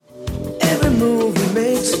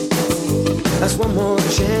one more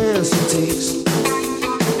chance he takes,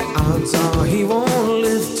 odds are he won't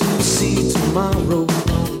live to see tomorrow.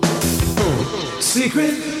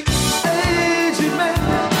 Secret agent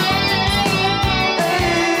man,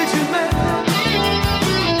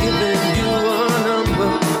 giving you a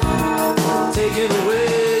number, taking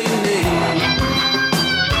away your name.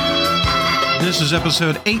 This is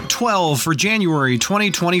episode 812 for January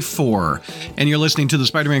 2024, and you're listening to the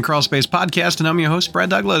Spider-Man Crawlspace podcast, and I'm your host, Brad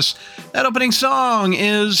Douglas. That opening song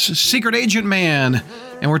is Secret Agent Man,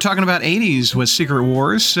 and we're talking about 80s with Secret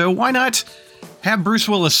Wars, so why not have Bruce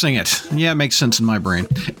Willis sing it? Yeah, it makes sense in my brain.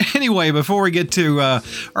 Anyway, before we get to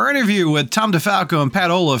our interview with Tom DeFalco and Pat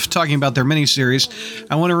Olliffe talking about their miniseries,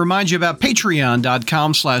 I want to remind you about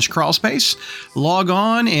patreon.com/crawlspace. Log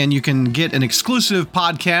on and you can get an exclusive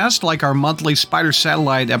podcast like our monthly Spider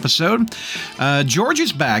Satellite episode. George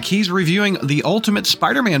is back. He's reviewing the Ultimate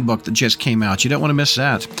Spider-Man book that just came out. You don't want to miss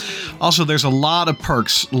that. Also, there's a lot of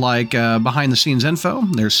perks like behind-the-scenes info.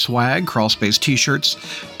 There's swag, Crawlspace t-shirts,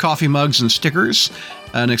 coffee mugs and stickers,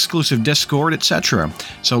 an exclusive Discord, etc.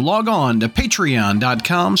 So log on to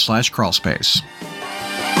patreon.com/crawlspace.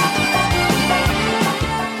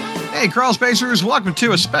 Hey, Crawlspacers, welcome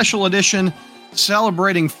to a special edition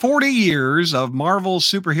celebrating 40 years of Marvel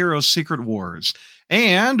Superhero Secret Wars.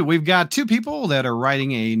 And we've got two people that are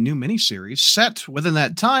writing a new miniseries set within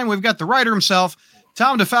that time. We've got the writer himself,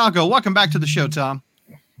 Tom DeFalco. Welcome back to the show, Tom.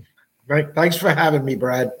 Right. Thanks for having me,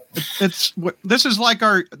 Brad. This is like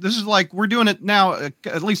we're doing it now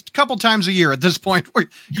at least a couple times a year at this point.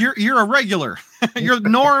 You're a regular. You're the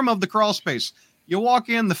norm of the crawl space. You walk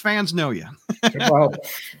in, the fans know you. Well,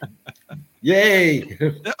 yay.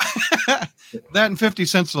 That and 50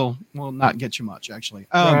 cents will not get you much, actually.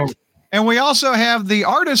 And we also have the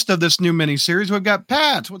artist of this new miniseries. We've got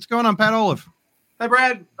Pat. What's going on, Pat Olliffe? Hi,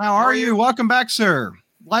 Brad. How are you? Welcome back, sir.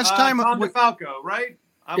 Last time, Tom DeFalco, right?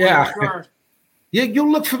 Yeah. Sure. You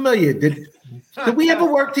look familiar. Did we ever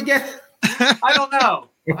work together? I don't know.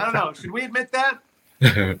 Should we admit that?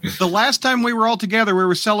 The last time we were all together, we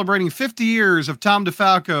were celebrating 50 years of Tom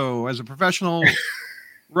DeFalco as a professional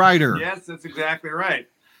writer. Yes, that's exactly right.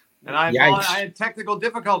 And I had technical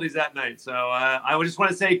difficulties that night. So I just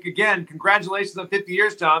want to say again, congratulations on 50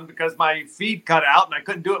 years, Tom, because my feed cut out and I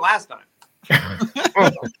couldn't do it last time.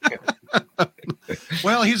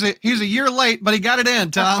 Well, he's a year late, but he got it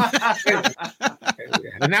in, Tom.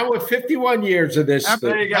 And now we're 51 years of this.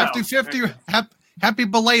 There you go. Happy 50. Happy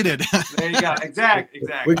belated. There you go. Exactly.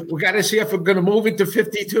 We got to see if we're going to move it to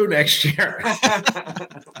 52 next year.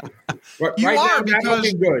 You right are, now, because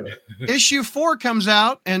looking good. Issue 4 comes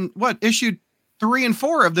out, and issue 3 and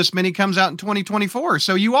 4 of this mini comes out in 2024.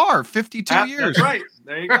 So you are 52 years. That's right.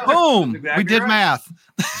 There you go. Boom. Exactly we did right. math.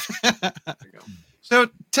 There you go. So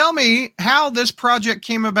tell me how this project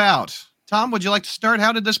came about. Tom, would you like to start?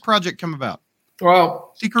 How did this project come about?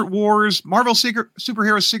 Well, Secret Wars, Marvel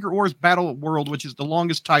Superheroes Secret Wars Battleworld, which is the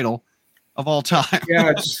longest title of all time.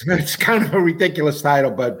 Yeah, it's kind of a ridiculous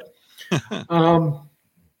title, but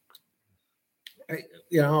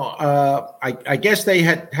I guess they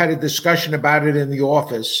had a discussion about it in the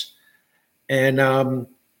office, and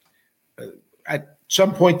at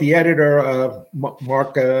some point the editor,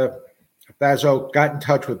 Mark Bazzo, got in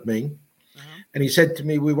touch with me, and he said to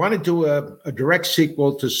me, "We want to do a direct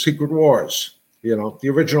sequel to Secret Wars, the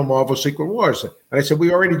original Marvel Secret Wars." And I said,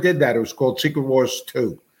 "We already did that. It was called Secret Wars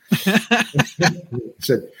 2." He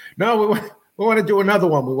said, "No, we want to do another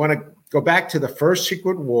one. We want to go back to the first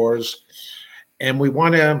Secret Wars, and we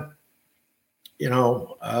want to,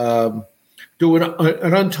 do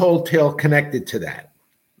an untold tale connected to that."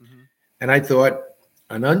 Mm-hmm. And I thought,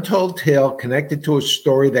 an untold tale connected to a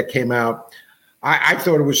story that came out. I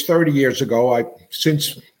thought it was 30 years ago. I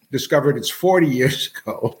since discovered it's 40 years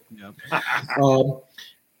ago. Yep.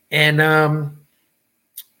 And I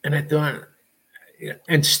thought,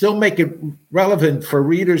 and still make it relevant for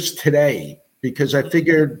readers today, because I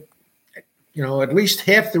figured, at least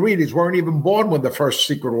half the readers weren't even born when the first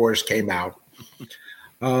Secret Wars came out.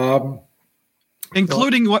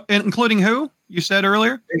 Including what? Including who? You said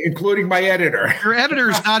earlier? Including my editor. Your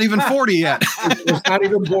editor's not even 40 yet. He was not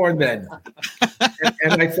even born then.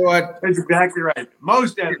 And I thought... That's exactly right.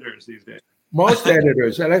 Most editors these days. Most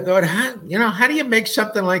editors. And I thought, how do you make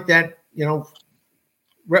something like that,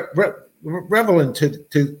 relevant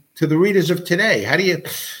to the readers of today? How do you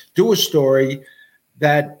do a story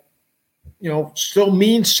that, still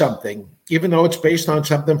means something, even though it's based on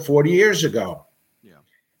something 40 years ago? Yeah.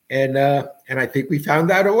 And I think we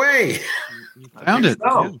found out a way. Found it.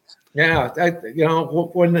 So. Yeah.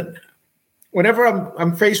 Whenever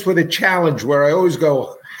I'm faced with a challenge where I always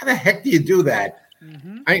go, how the heck do you do that?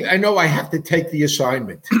 I know I have to take the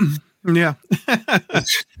assignment. Yeah.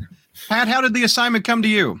 Pat, how did the assignment come to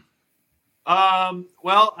you?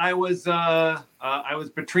 Well, I was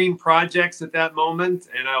between projects at that moment,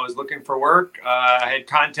 and I was looking for work. I had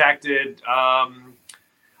contacted. I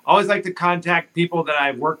always like to contact people that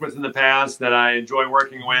I've worked with in the past that I enjoy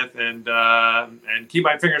working with, and keep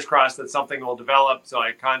my fingers crossed that something will develop. So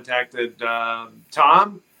I contacted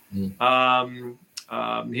Tom.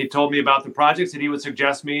 He told me about the projects that he would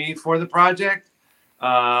suggest me for the project.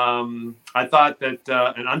 I thought that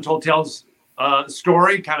an Untold Tales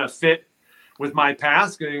story kind of fit with my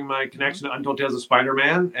past, getting my connection to Untold Tales of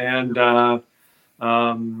Spider-Man, and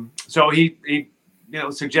so he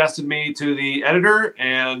suggested me to the editor,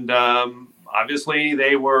 and obviously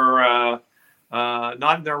they were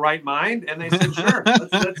not in their right mind, and they said, "Sure,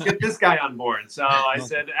 let's get this guy on board." So I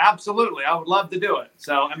said, "Absolutely, I would love to do it."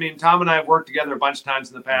 So I mean, Tom and I have worked together a bunch of times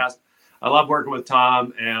in the past. I love working with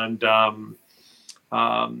Tom, and so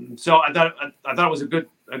I thought it was a good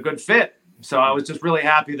fit. So I was just really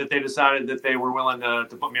happy that they decided that they were willing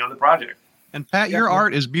to put me on the project. And Pat, your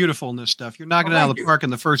art is beautiful in this stuff. You're knocking it out of the park in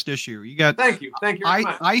the first issue. You got thank you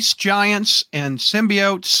ice giants and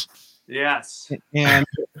symbiotes. Yes, and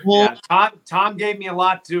Tom gave me a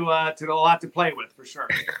lot to play with for sure.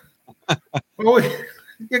 Well,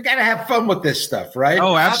 you gotta have fun with this stuff, right?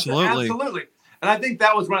 Oh, absolutely. Absolutely. And I think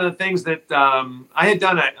that was one of the things that I had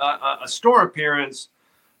done a store appearance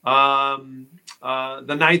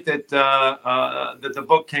the night that the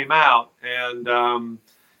book came out, and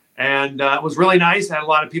it was really nice. I had a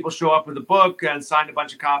lot of people show up with the book and signed a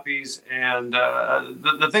bunch of copies. And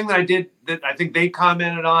the thing that I did that I think they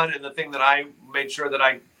commented on, and the thing that I made sure that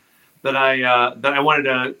I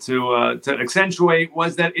wanted to accentuate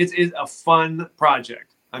was that it is a fun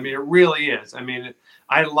project. I mean, it really is. I mean,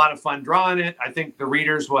 I had a lot of fun drawing it. I think the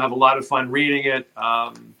readers will have a lot of fun reading it.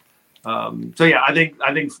 So yeah, I think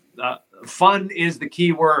fun is the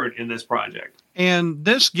key word in this project. And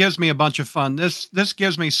this gives me a bunch of fun. This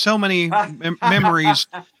gives me so many memories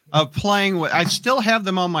of playing with. I still have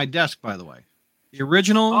them on my desk, by the way. The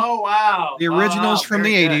original. Oh wow! The originals from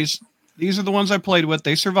the '80s. These are the ones I played with.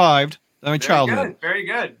 They survived my childhood. Very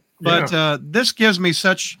good. But this gives me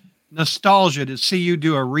such nostalgia to see you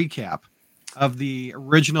do a recap of the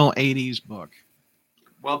original '80s book.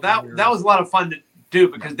 Well, that was a lot of fun to do,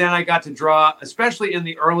 because then I got to draw, especially in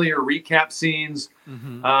the earlier recap scenes.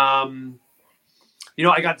 Mm-hmm.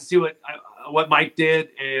 I got to see what Mike did,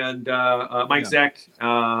 and Mike Zeck,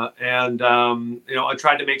 and I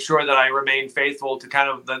tried to make sure that I remained faithful to kind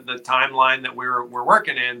of the timeline that we're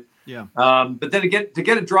working in. Yeah. But then to get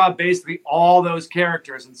to draw basically all those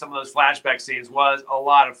characters and some of those flashback scenes was a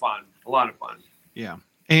lot of fun. Yeah.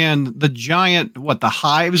 And the giant, the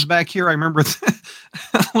hives back here? I remember.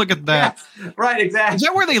 Look at that. Yeah, right, exactly. Is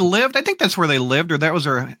that where they lived? I think that's where they lived, or that was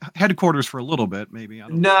their headquarters for a little bit, maybe. I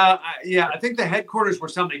think the headquarters were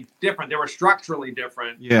something different. They were structurally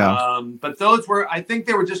different. Yeah. But those were, I think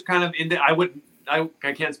they were just kind of I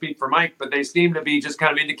can't speak for Mike, but they seem to be just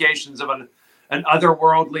kind of indications of an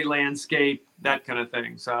otherworldly landscape, that kind of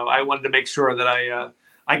thing. So I wanted to make sure that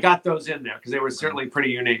I got those in there, because they were certainly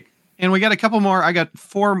pretty unique. And we got a couple more. I got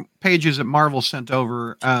 4 pages that Marvel sent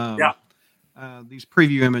over. These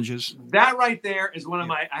preview images. That right there is one of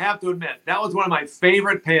I have to admit, that was one of my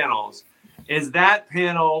favorite panels. Is that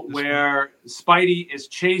panel where Spidey is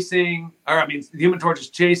the Human Torch is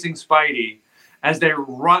chasing Spidey as they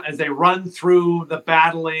run through the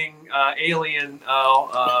battling alien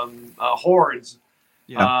hordes.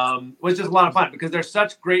 Yeah. Was just a lot of fun, because they're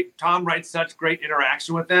Tom writes such great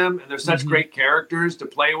interaction with them, and they're such great characters to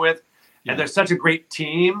play with. Yeah. And they're such a great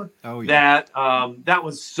team that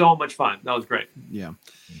was so much fun. That was great. Yeah.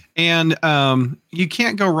 And you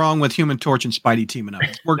can't go wrong with Human Torch and Spidey teaming up.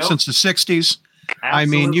 It's worked since the 60s. Absolutely. I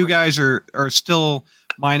mean, you guys are still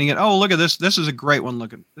mining it. Oh, look at this. This is a great one.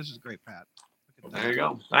 This is great, Pat. There you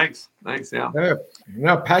go. Thanks. Yeah.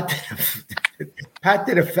 Pat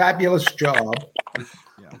did a fabulous job.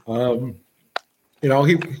 Yeah.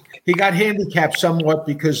 He got handicapped somewhat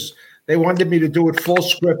because they wanted me to do it full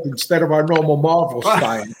script instead of our normal Marvel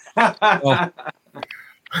style.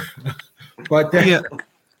 But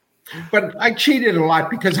I cheated a lot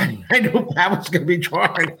because I knew Pat was going to be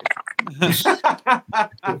drawing.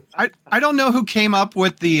 I don't know who came up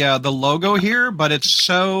with the logo here, but it's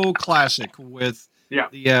so classic with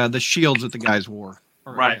the shields that the guys wore.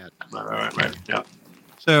 Right. Yeah.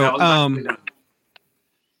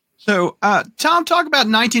 So, Tom, talk about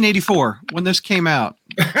 1984 when this came out.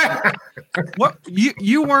 What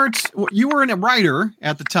you weren't a writer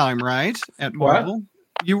at the time, right? At Marvel,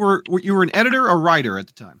 you were an editor or writer at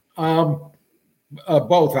the time.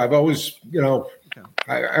 Both. I've always, Okay.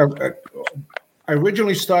 I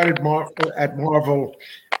originally started at Marvel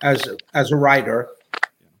as a writer,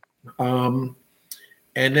 and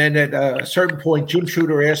then at a certain point, Jim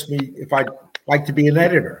Shooter asked me if I'd like to be an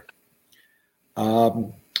editor,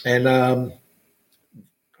 and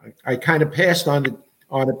I kind of passed on it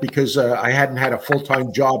because I hadn't had a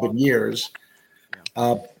full-time job in years.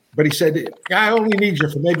 But he said, I only need you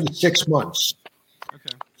for maybe 6 months.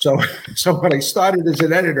 Okay. So when I started as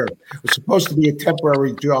an editor, it was supposed to be a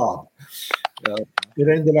temporary job. It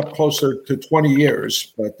ended up closer to 20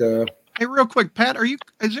 years. But hey, real quick, Pat,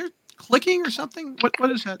 is there clicking or something?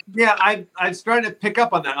 What is that? Yeah, I started to pick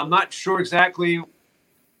up on that. I'm not sure exactly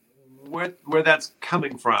where that's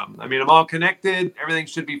coming from. I mean, I'm all connected. Everything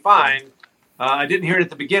should be fine. I didn't hear it at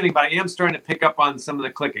the beginning, but I am starting to pick up on some of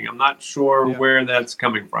the clicking. I'm not sure where that's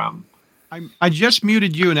coming from. I just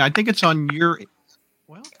muted you, and I think it's on your.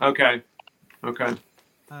 Well. Okay.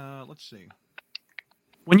 Let's see.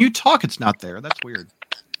 When you talk, it's not there. That's weird.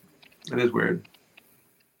 It is weird.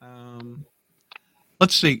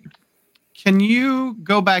 Let's see. Can you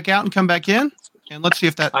go back out and come back in? And let's see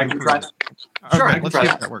if that. I can try that. Sure, I can let's try see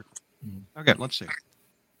that. if that works. Okay, let's see.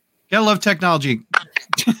 Gotta love technology.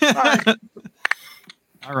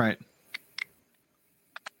 All right.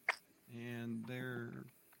 And there's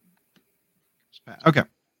Pat. Okay.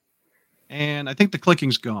 And I think the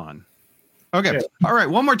clicking's gone. Okay. Yeah. All right.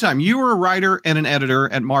 One more time. You were a writer and an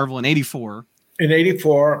editor at Marvel in '84. In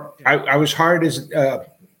 '84, I was hired as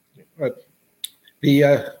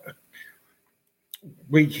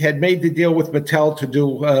we had made the deal with Mattel to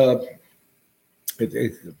do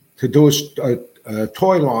a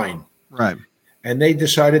toy line, right? And they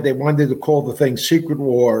decided they wanted to call the thing Secret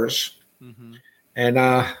Wars. Mm-hmm. And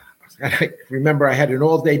I remember I had an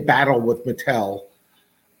all-day battle with Mattel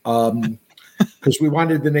because we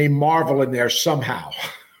wanted the name Marvel in there somehow.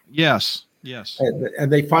 Yes.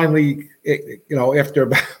 And they finally, after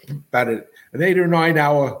about an 8 or 9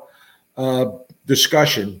 hour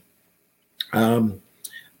discussion,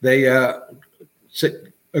 they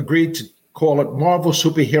agreed to call it Marvel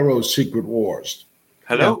Superheroes Secret Wars.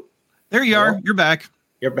 Hello? Yeah. There you are. You're back.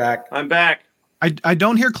 You're back. I'm back. I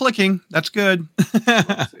don't hear clicking. That's good.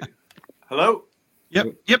 Let's see. Hello?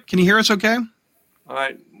 Yep. Can you hear us okay? All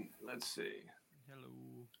right. Let's see. Hello.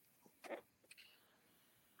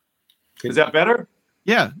 Is that better?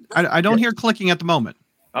 Yeah. I don't hear clicking at the moment.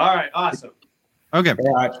 All right. Awesome. Okay.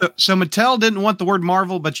 Right. So Mattel didn't want the word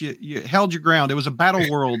Marvel, but you held your ground. It was a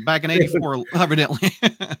Battleworld back in '84, evidently.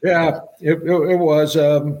 Yeah, it was.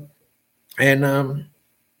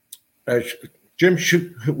 Jim,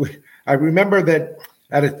 I remember that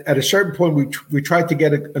at a certain point we tried to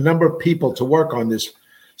get a number of people to work on this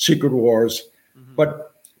Secret Wars,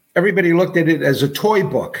 but everybody looked at it as a toy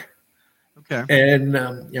book. Okay. And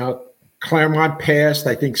Claremont passed.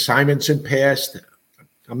 I think Simonson passed.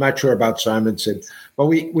 I'm not sure about Simonson, but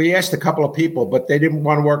we asked a couple of people, but they didn't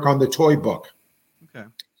want to work on the toy book. Okay.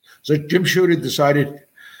 So Jim Shooter decided,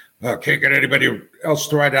 can't get anybody else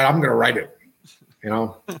to write it. I'm going to write it.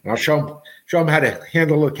 I'll show them how to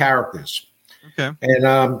handle the characters. Okay. And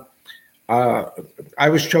I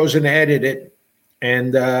was chosen to edit it,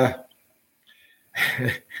 and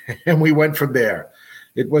and we went from there.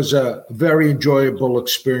 It was a very enjoyable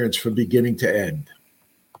experience from beginning to end.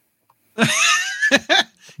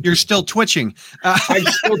 You're still twitching. I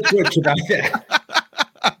still twitch about that.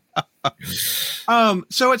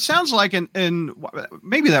 So it sounds like in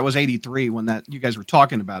maybe that was '83 when that you guys were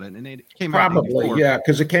talking about it, and it came probably out. Yeah,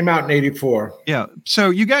 because it came out in '84. Yeah, so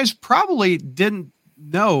you guys probably didn't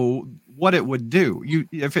know what it would do.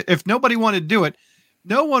 If nobody wanted to do it,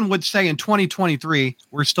 no one would say in 2023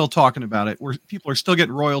 we're still talking about it. Where people are still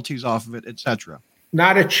getting royalties off of it, etc.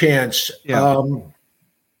 Not a chance. Yeah.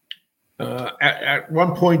 At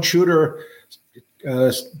one point, Shooter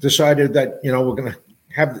decided that we're going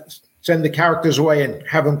to send the characters away and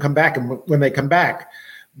have them come back, and when they come back,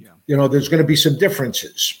 there's going to be some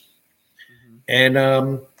differences.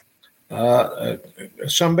 And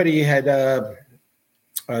somebody had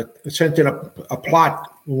sent in a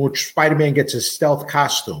plot in which Spider-Man gets a stealth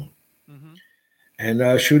costume,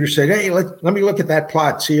 and Shooter said, "Hey, let me look at that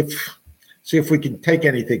plot, see if we can take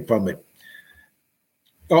anything from it."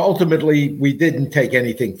 Ultimately, we didn't take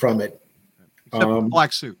anything from it. Except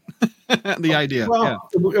black suit. The idea. Well,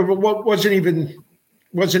 it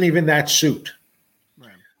wasn't even that suit.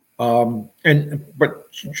 Right. But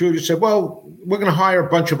Shooter said, "Well, we're going to hire a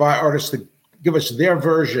bunch of our artists to give us their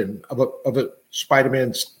version of a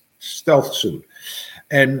Spider-Man stealth suit."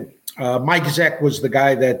 And Mike Zeck was the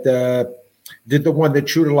guy that did the one that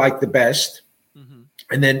Shooter liked the best.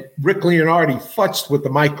 And then Rick Leonardi futzed with the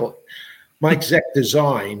Mike Zeck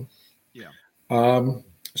design. Yeah.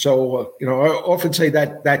 So I often say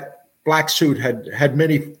that black suit had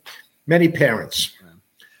many parents.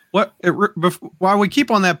 While we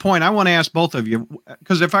keep on that point, I want to ask both of you,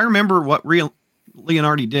 because if I remember what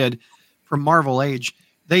Leonardi did from Marvel Age,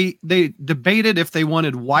 they debated if they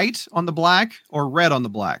wanted white on the black or red on the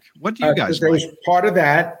black. What do you guys there like? was part of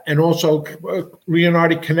that, and also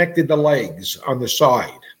Leonardi connected the legs on the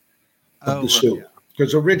side of the suit,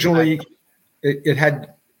 because originally it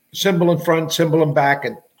had symbol in front, symbol in back,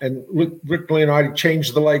 and Rick Leonardi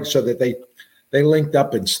changed the legs so that they linked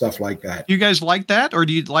up and stuff like that. Do you guys like that, or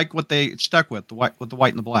do you like what they stuck with, the white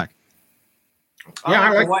and the black? Yeah, I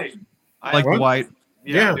like the white. I like the white.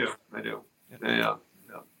 Yeah, I do. Yeah.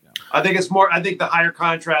 I think it's more. I think the higher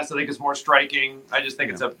contrast. I think it's more striking. I just think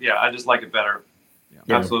I just like it better.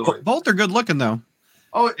 Yeah. Absolutely. Both are good looking though.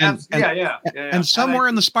 Oh, yeah. And somewhere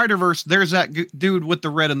in the Spider-Verse, there's that dude with the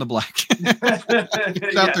red and the black.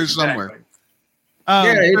 It's out there somewhere.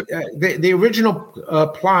 The original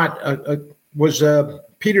plot was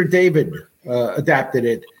Peter David adapted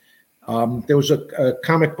it. There was a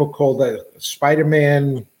comic book called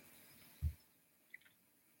Spider-Man.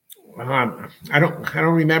 I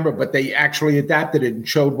don't remember, but they actually adapted it and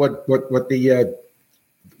showed what the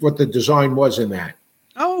design was in that.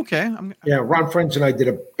 Oh, okay. Ron Friends and I did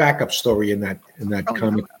a backup story in that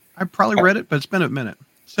comic. I probably read it, but it's been a minute.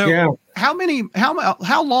 So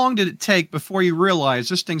how long did it take before you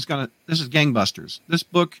realized this is gangbusters? This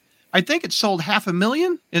book, I think it sold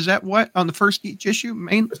 500,000. Is that what on the first each issue?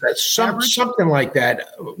 That's something like that.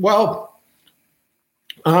 Well,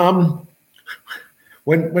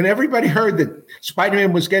 when everybody heard that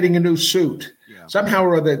Spider-Man was getting a new suit, somehow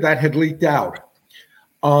or other that had leaked out.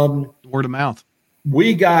 Word of mouth.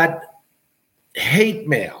 We got hate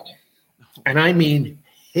mail, and I mean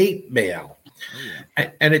hate mail. Oh,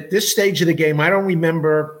 yeah. And at this stage of the game, I don't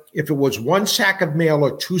remember if it was 1 sack of mail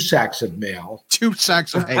or 2 sacks of mail. 2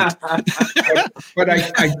 sacks of hate. but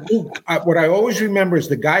I do. What I always remember is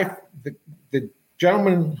the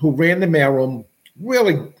gentleman who ran the mailroom,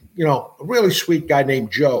 really, a really sweet guy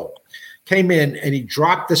named Joe, came in and he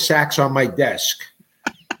dropped the sacks on my desk.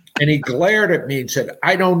 And he glared at me and said,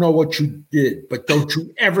 "I don't know what you did, but don't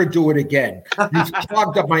you ever do it again. You've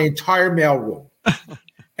clogged up my entire mailroom."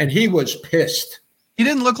 And he was pissed. He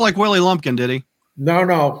didn't look like Willie Lumpkin, did he?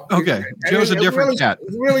 No. Okay. Joe's a different cat.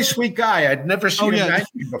 Really sweet guy. I'd never seen him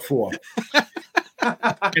angry before.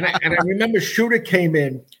 and I remember Shooter came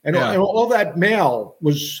in, and all that mail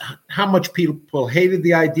was how much people hated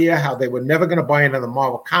the idea, how they were never going to buy another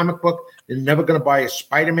Marvel comic book. They're never going to buy a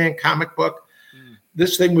Spider-Man comic book.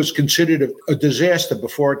 This thing was considered a disaster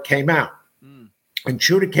before it came out. And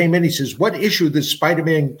Shooter came in. He says, "What issue does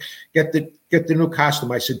Spider-Man get the new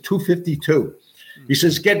costume?" I said, 252. He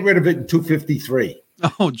says, "Get rid of it in 253.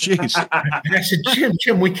 Oh, jeez. And I said,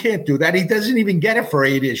 Jim, we can't do that. He doesn't even get it for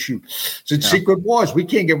 8 issues. It's Secret Wars. We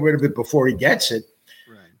can't get rid of it before he gets it.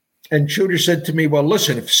 Right. And Shooter said to me, "Well,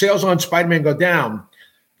 listen, if sales on Spider-Man go down,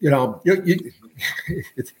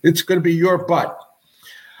 it's going to be your butt."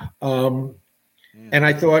 And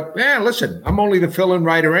I thought, listen, I'm only the fill-in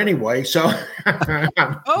writer anyway. So, we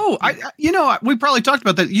probably talked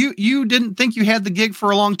about that. You didn't think you had the gig for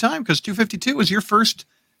a long time because 252 was your first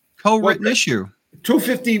co-written issue.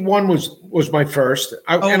 251 was my first.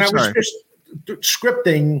 I was just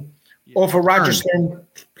scripting off of Roger Stern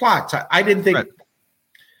plots. I didn't think,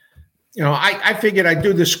 I figured I'd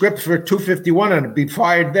do the script for 251 and I'd be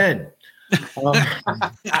fired then.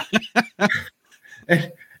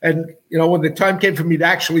 And when the time came for me to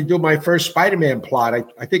actually do my first Spider-Man plot,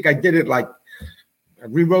 I think I did it I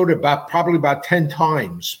rewrote it probably about 10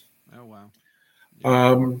 times. Oh, wow.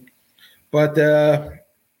 Yeah. But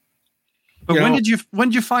when did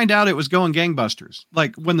you find out it was going gangbusters?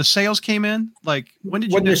 Like when the sales came in? Like when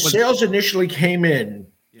the sales initially came in,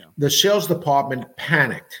 the sales department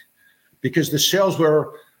panicked because the sales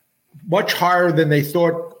were much higher than they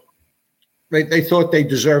thought they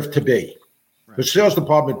deserved to be. The sales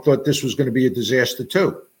department thought this was going to be a disaster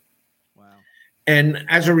too. Wow! And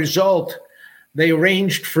as a result, they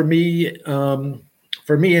arranged for me and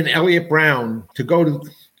Elliot Brown to go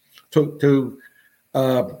to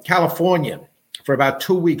California for about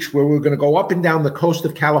 2 weeks, where we were going to go up and down the coast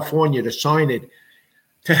of California to sign it,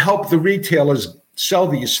 to help the retailers sell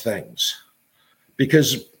these things,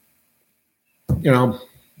 because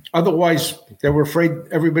otherwise they were afraid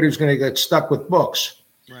everybody was going to get stuck with books.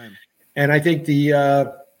 Right. And I think the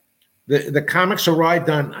comics arrived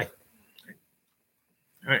on,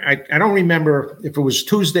 I don't remember if it was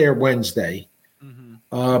Tuesday or Wednesday.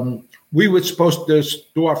 Mm-hmm. we were supposed to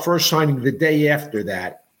do our first signing the day after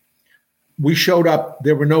that. We showed up.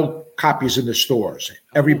 There were no copies in the stores.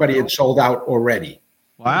 Everybody had sold out already.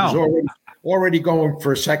 Wow. It was already going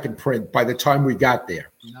for a second print by the time we got there.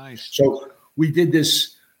 Nice. So we did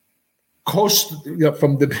this coast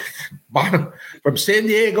from the bottom, from San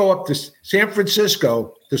Diego up to San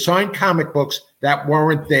Francisco to sign comic books that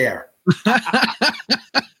weren't there.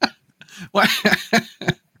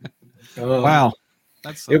 Wow.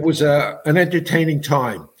 It was an entertaining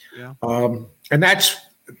time. Yeah. And that's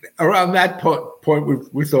around that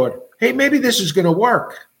point we thought, hey, maybe this is going to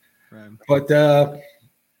work. Right. But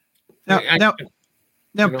now,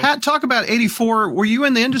 Pat, talk about 84. Were you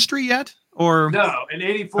in the industry yet? Or no, in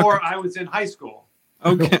 84, I was in high school.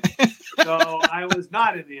 Okay. So I was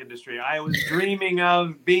not in the industry. I was dreaming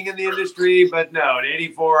of being in the industry, but no, in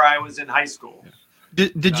 84, I was in high school.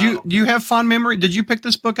 Did you have fond memory? Did you pick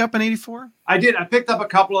this book up in 84? I did. I picked up a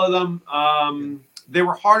couple of them. They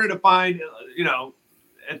were harder to find.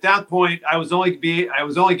 At that point, I was only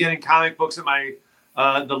getting comic books at my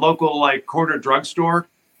the local like corner drugstore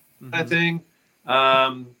kind of thing.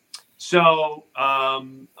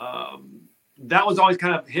 That was always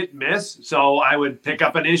kind of hit and miss. So I would pick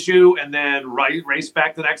up an issue and then race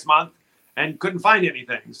back the next month and couldn't find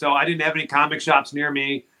anything. So I didn't have any comic shops near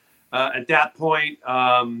me. At that point,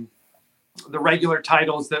 the regular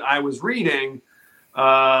titles that I was reading,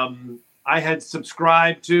 I had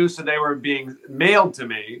subscribed to, so they were being mailed to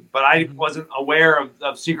me, but I wasn't aware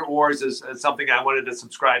of Secret Wars as something I wanted to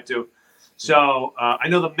subscribe to. So I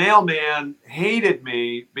know the mailman hated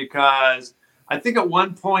me because I think at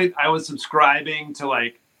one point I was subscribing to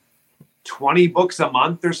like 20 books a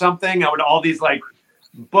month or something. I would all these like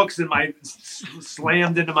books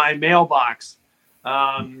slammed into my mailbox.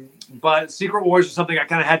 But Secret Wars is something I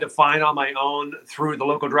kind of had to find on my own through the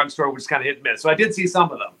local drugstore, which is kind of hit and miss. So I did see some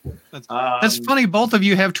of them. That's funny. Both of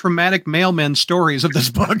you have traumatic mailmen stories of this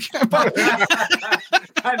book.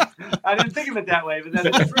 I didn't think of it that way, but that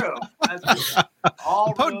is true. That's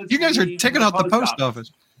true. You guys are taking out the post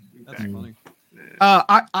office. That's funny.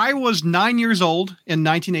 I was 9 years old in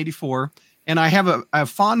 1984, and I have a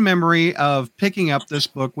fond memory of picking up this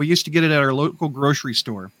book. We used to get it at our local grocery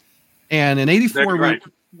store. And in 84,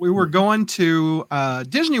 we were going to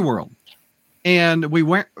Disney World. And we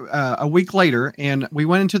went a week later, and we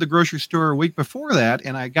went into the grocery store a week before that,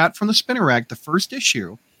 and I got from the spinner rack the first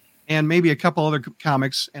issue and maybe a couple other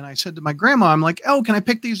comics. And I said to my grandma, I'm like, oh, can I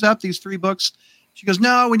pick these up, these 3 books? She goes,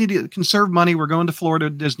 no, we need to conserve money. We're going to Florida,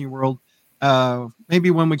 Disney World.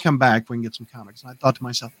 Maybe when we come back, we can get some comics. And I thought to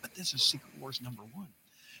myself, but this is Secret Wars #1.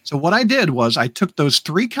 So what I did was I took those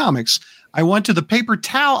 3 comics. I went to the paper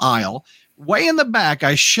towel aisle. Way in the back,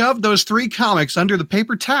 I shoved those 3 comics under the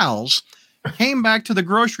paper towels, came back to the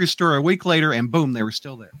grocery store a week later, and boom, they were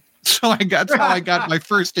still there. So that's how I got my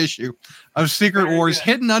first issue of Secret Wars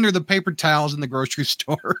hidden under the paper towels in the grocery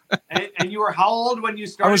store. and you were how old when you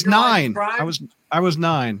started? I was 9. I was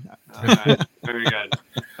 9. Okay. Very good.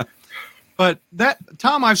 But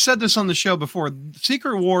Tom, I've said this on the show before.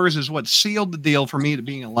 Secret Wars is what sealed the deal for me to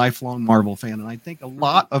being a lifelong Marvel fan. And I think a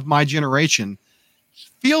lot of my generation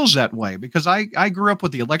feels that way because I grew up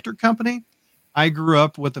with the Electric Company. I grew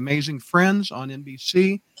up with Amazing Friends on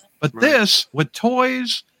NBC. But this, with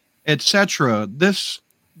toys, etc., this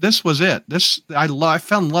was it. I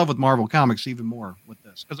fell in love with Marvel Comics even more with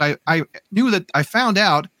this because I knew that I found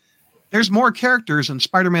out there's more characters than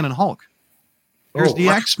Spider-Man and Hulk. There's the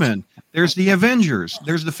X-Men. There's the Avengers.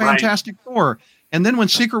 There's the Fantastic Four. And then when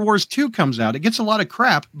Secret Wars 2 comes out, it gets a lot of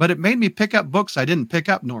crap, but it made me pick up books I didn't pick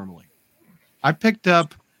up normally. I picked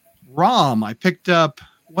up ROM. I picked up,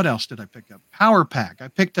 what else did I pick up? Power Pack. I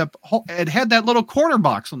picked up, it had that little corner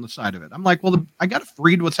box on the side of it. I'm like, well, I got to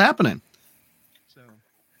read what's happening. So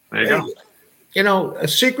there you go. You know,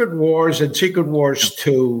 Secret Wars and Secret Wars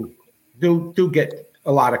 2 do get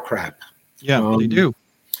a lot of crap. Yeah, they do.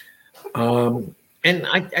 And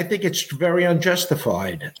I think it's very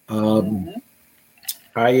unjustified.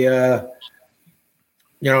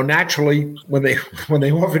 Naturally, when they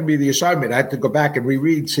offered me the assignment, I had to go back and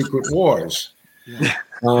reread Secret Wars. Yeah.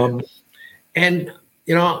 And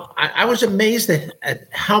I was amazed at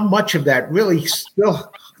how much of that really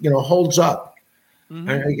still, holds up.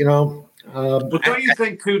 Mm-hmm. But don't you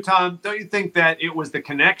think, too, Tom? Don't you think that it was the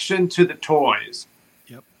connection to the toys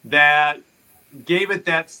that gave it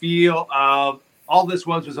that feel of all this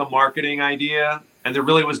was a marketing idea, and there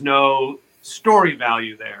really was no story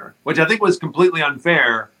value there, which I think was completely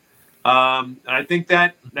unfair. And I think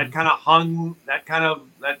that kind of hung that kind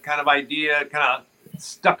of idea kind of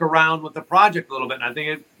stuck around with the project a little bit. And I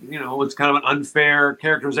think it, was kind of an unfair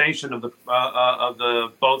characterization of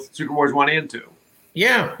the both Secret Wars 1 and 2.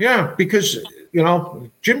 Yeah, because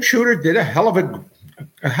Jim Shooter did a hell of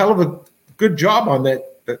a good job on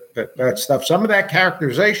that stuff. Some of that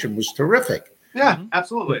characterization was terrific. Yeah,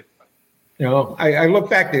 absolutely. I look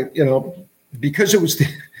back at because it was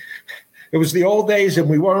the old days, and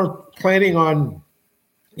we weren't planning on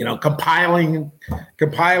compiling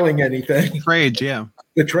anything. Trades, yeah.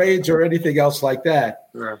 The trades or anything else like that.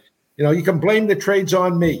 Sure. You can blame the trades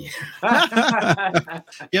on me.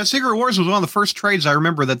 Yeah, Secret Wars was one of the first trades I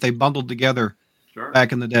remember that they bundled together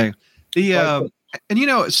back in the day.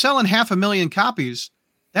 And selling 500,000 copies,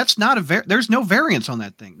 that's not there's no variance on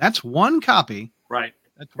that thing. That's one copy. Right.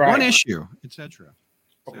 That's one issue, etc.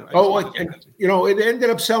 It ended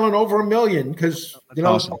up selling over 1 million because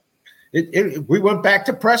awesome. We went back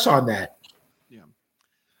to press on that.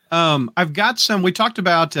 I've got some. We talked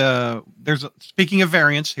about. Speaking of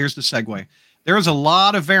variants, here's the segue. There is a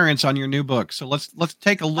lot of variants on your new book, so let's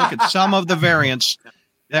take a look at some of the variants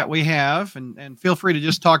that we have, and feel free to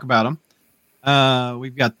just talk about them.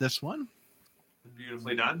 We've got this one,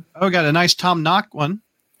 beautifully done. Oh, we got a nice Tom Nock one.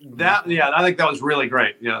 I think that was really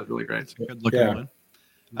great. Yeah, it was really great. It's a good looking one.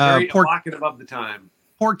 Very evocative of the time.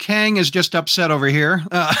 Poor Kang is just upset over here.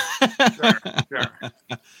 Sure.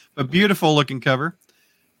 A beautiful looking cover.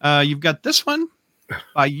 You've got this one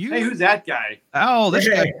by you. Hey, who's that guy? Oh, this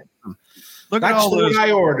guy. Look at all those. That's the one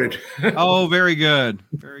I ordered. Oh, very good.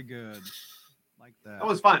 Very good. Like that. That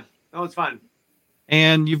was fun.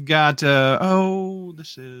 And you've got,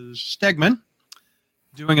 this is Stegman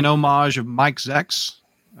doing an homage of Mike Zeck's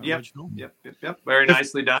original. Yep. Very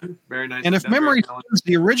nicely done. Very nicely done. And if memory serves,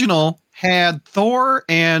 the original had Thor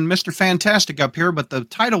and Mr. Fantastic up here, but the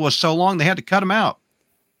title was so long they had to cut him out.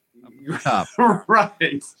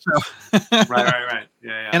 Right. So, right.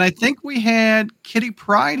 Yeah. And I think we had Kitty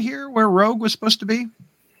Pryde here where Rogue was supposed to be,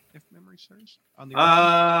 if memory serves. On the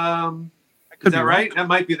is that right? That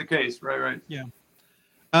might be the case. Right. Yeah.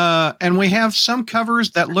 And we have some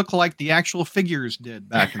covers that look like the actual figures did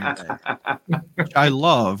back in the day, which I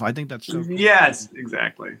love. I think that's so cool. Yes,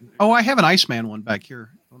 exactly. Oh, I have an Iceman one back here.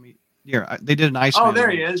 They did an Iceman. Oh, there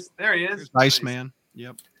he is. There's Iceman.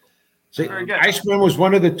 Yep. See, Iceman was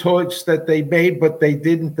one of the toys that they made, but they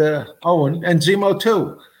didn't own, and Zemo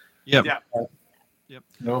too. Yep.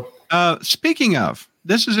 No. Speaking of,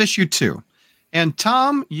 this is issue 2. And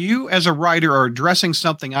Tom, you as a writer are addressing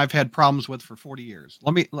something I've had problems with for 40 years.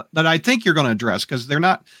 That I think you're going to address because they're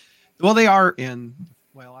not. Well, they are in.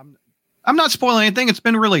 Well, I'm not spoiling anything. It's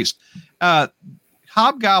been released.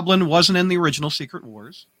 Hobgoblin wasn't in the original Secret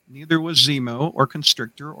Wars. Neither was Zemo or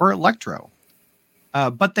Constrictor or Electro.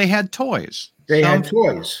 But they had toys. They had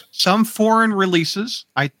toys. Some foreign releases.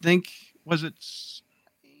 I think the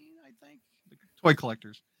toy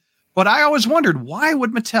collectors. But I always wondered, why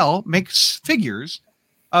would Mattel make figures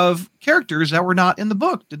of characters that were not in the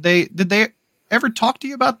book? Did they ever talk to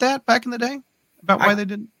you about that back in the day? About why they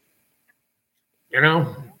didn't?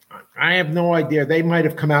 I have no idea. They might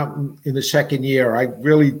have come out in the second year.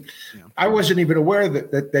 I wasn't even aware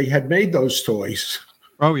that they had made those toys.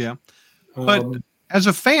 Oh, yeah. But as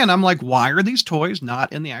a fan, I'm like, why are these toys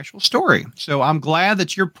not in the actual story? So I'm glad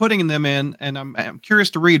that you're putting them in, and I'm curious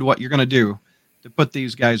to read what you're going to do to put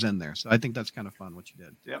these guys in there. So I think that's kind of fun what you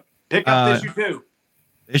did. Yep. Pick up issue 2.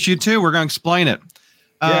 Issue 2, we're going to explain it.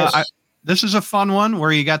 Yes. This is a fun one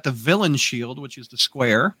where you got the villain shield, which is the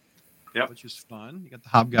square, which is fun. You got the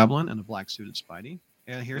Hobgoblin and a black suited Spidey.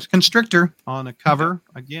 And here's Constrictor on a cover.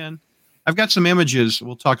 Again, I've got some images.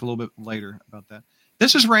 We'll talk a little bit later about that.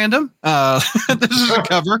 This is random. This is a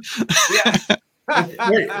cover.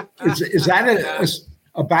 Wait, is that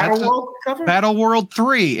a Battleworld cover? Battleworld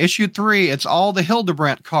 3, issue 3. It's all the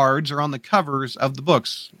Hildebrandt cards are on the covers of the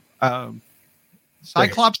books.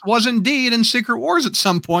 Cyclops was indeed in Secret Wars at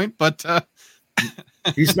some point, but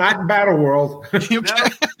he's not in Battleworld.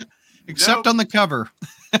 Except on the cover.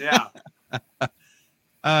 Yeah.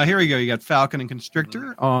 Here we go. You got Falcon and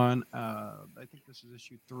Constrictor on, I think this is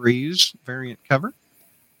issue 3's variant cover.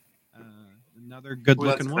 Another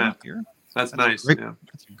good-looking one here. That's nice.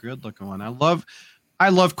 That's a good-looking one. I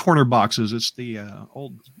love corner boxes. It's the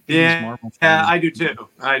old Marvel. Yeah, I do too.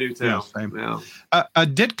 Yeah, same. Yeah. A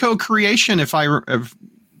Ditko creation, if I have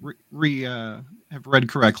read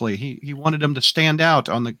correctly. He wanted him to stand out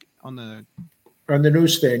on the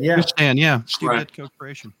newsstand. Yeah, Steve Ditko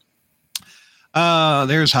creation.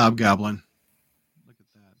 There's Hobgoblin. Look at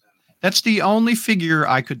that. That's the only figure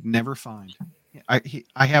I could never find.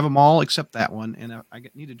 I have them all except that one, and I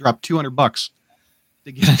need to drop $200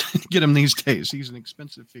 to get him these days. He's an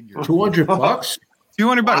expensive figure. $200?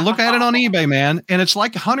 $200. Look at it on Wow. eBay, man. And it's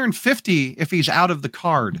like 150 if he's out of the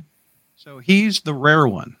card. So he's the rare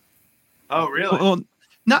one. Oh, really? Well,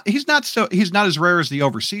 he's not as rare as the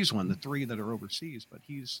overseas one, the 3 that are overseas, but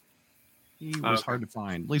he was hard to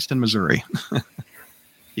find, at least in Missouri.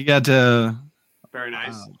 You got Very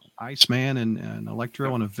nice. Iceman and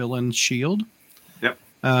Electro on a villain shield. Yep.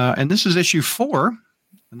 And this is issue 4,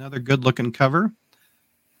 another good looking cover.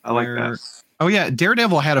 I like that. Oh yeah,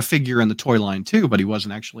 Daredevil had a figure in the toy line too, but he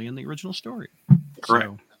wasn't actually in the original story. Correct.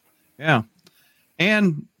 So, yeah.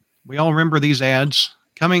 And we all remember these ads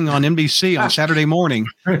coming on NBC on Saturday morning.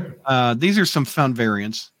 These are some fun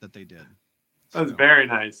variants that they did. That's very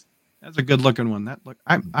nice. That's a good looking one.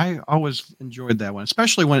 I always enjoyed that one,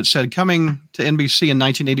 especially when it said coming to NBC in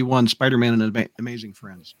 1981, Spider-Man and Amazing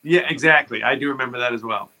Friends. Yeah, exactly. I do remember that as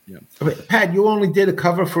well. Yeah. Pat, you only did a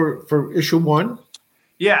cover for issue 1?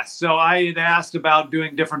 Yes. So I had asked about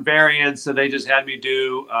doing different variants, so they just had me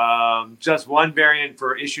do just one variant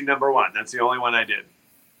for issue number 1. That's the only one I did.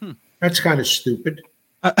 That's kind of stupid.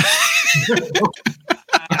 I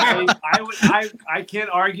can't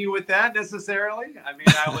argue with that necessarily. I mean,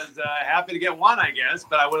 I was happy to get one, I guess,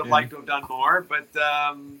 but I would have liked to have done more. But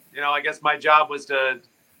I guess my job was to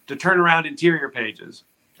turn around interior pages.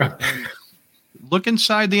 Look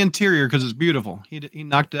inside the interior because it's beautiful. He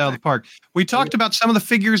knocked it out of the park. We talked about some of the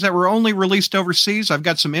figures that were only released overseas. I've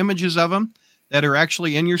got some images of them that are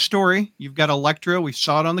actually in your story. You've got Electro. We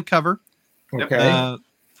saw it on the cover. Okay.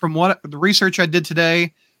 From what the research I did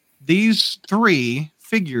today, these 3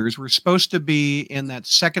 figures were supposed to be in that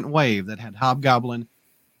second wave that had Hobgoblin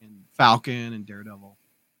and Falcon and Daredevil.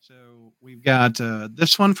 So we've got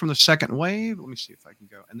this one from the second wave. Let me see if I can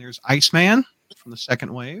go. And there's Iceman from the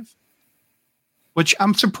second wave, which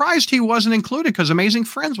I'm surprised he wasn't included because Amazing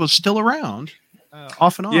Friends was still around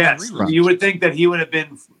off and on. Yes, you would think that he would have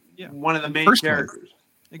been one of the main characters.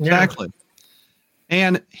 Exactly. Yeah.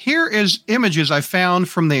 And here is images I found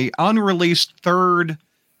from the unreleased 3rd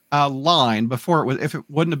line before if it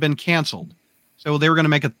wouldn't have been canceled. So they were going to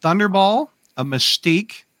make a Thunderball, a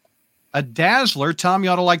Mystique, a Dazzler. Tom, you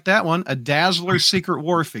ought to like that one. A Dazzler Secret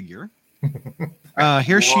War figure.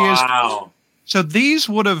 Here she is. So these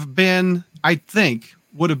would have been, I think,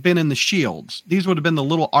 in the shields. These would have been the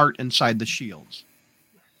little art inside the shields,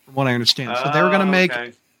 from what I understand. So they were going to make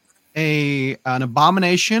an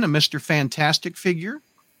Abomination, a Mr. Fantastic figure.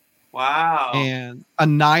 Wow. And a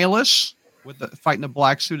Nihilus fighting a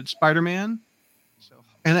black-suited Spider-Man.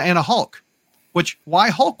 And a Hulk, which why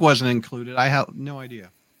Hulk wasn't included, I have no idea.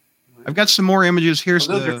 I've got some more images. Those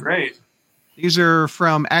are great. These are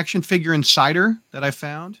from Action Figure Insider that I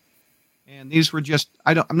found. And these were just,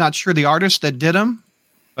 I'm not sure the artist that did them,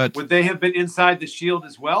 but would they have been inside the shield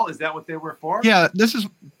as well? Is that what they were for? Yeah, this is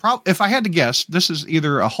if I had to guess, this is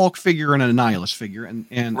either a Hulk figure and a Nihilus figure,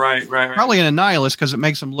 and right. Probably an Nihilus because it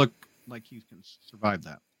makes him look like he can survive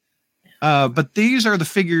that. But these are the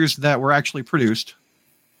figures that were actually produced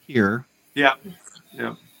here. Yeah.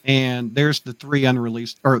 And there's the 3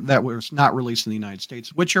 unreleased, or that was not released in the United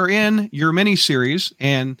States, which are in your mini series,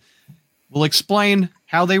 and we'll explain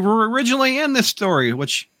how they were originally in this story,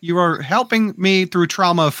 which you are helping me through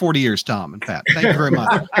trauma of 40 years, Tom and Pat. Thank you very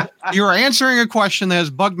much. You are answering a question that has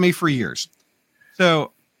bugged me for years.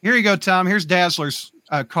 So here you go, Tom. Here's Dazzler's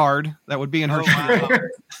card that would be in her shield.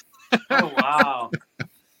 Oh, wow. Isn't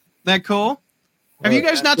that cool? Have you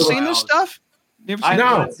guys not seen this stuff? I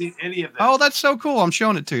haven't seen any of this. Oh, that's so cool. I'm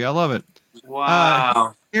showing it to you. I love it.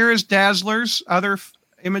 Wow. Here is Dazzler's other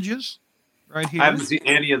images right here. I haven't seen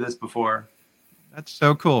any of this before. That's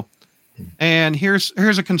so cool. And here's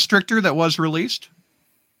a Constrictor that was released.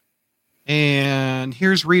 And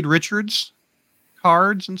here's Reed Richards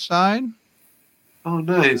cards inside. Oh,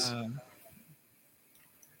 nice.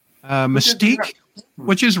 Mystique,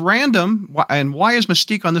 which is random. And why is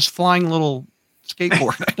Mystique on this flying little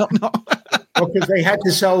skateboard? I don't know. Because they had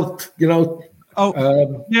to sell,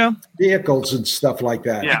 vehicles and stuff like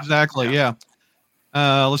that. Yeah, exactly. Yeah.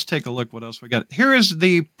 Let's take a look what else we got. Here is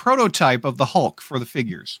the prototype of the Hulk for the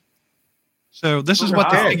figures. So this is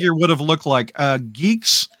what the figure would have looked like.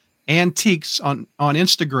 Geeks Antiques on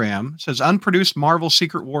Instagram says unproduced Marvel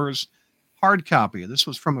Secret Wars hard copy. This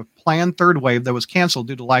was from a planned 3rd wave that was canceled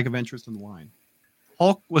due to lack of interest in the line.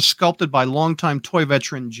 Hulk was sculpted by longtime toy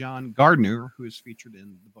veteran John Gardner, who is featured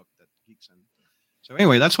in the book that Geeks in. So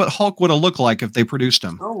anyway, that's what Hulk would have looked like if they produced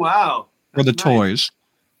him. Oh, wow. For the toys.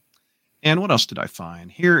 And what else did I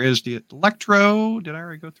find? Here is the Electro. Did I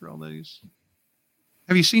already go through all these?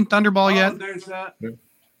 Have you seen Thunderball yet? There's that. Yeah.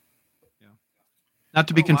 Not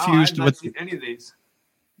to be confused with any of these.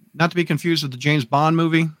 Not to be confused with the James Bond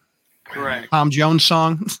movie. Correct. Tom Jones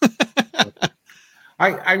song.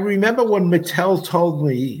 I remember when Mattel told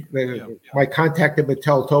me, my contact at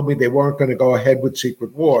Mattel told me they weren't going to go ahead with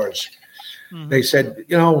Secret Wars. Mm-hmm. They said,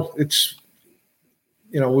 we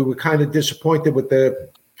were kind of disappointed with the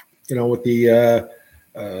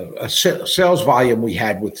sales volume we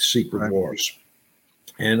had with Secret Wars.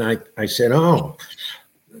 And I said, how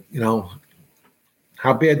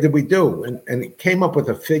bad did we do? And it came up with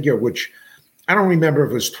a figure, which I don't remember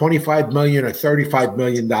if it was $25 million or $35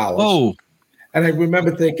 million. Oh. And I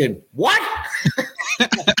remember thinking, what?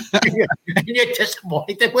 And you're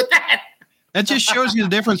disappointed with that? That just shows you the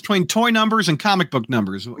difference between toy numbers and comic book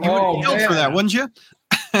numbers. You would have killed for that, wouldn't you?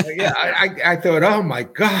 Yeah, I thought, oh my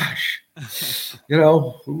gosh. We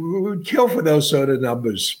would kill for those sort of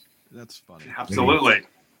numbers. That's funny. Absolutely.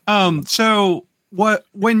 So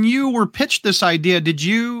when you were pitched this idea, did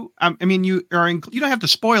you, you don't have to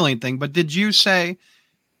spoil anything, but did you see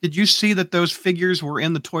that those figures were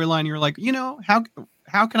in the toy line? You're like,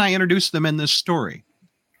 how can I introduce them in this story?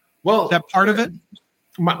 Well, is that part of it?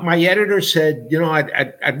 My editor said,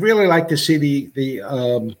 I'd really like to see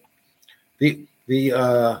the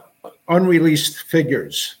unreleased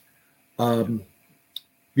figures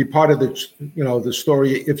be part of the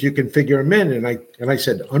story if you can figure them in. And I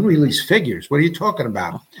said, unreleased figures? What are you talking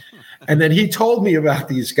about? And then he told me about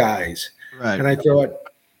these guys. Right. And I thought,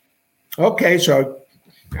 okay, so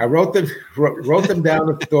I wrote them down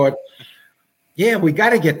and thought, yeah, we got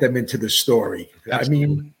to get them into the story.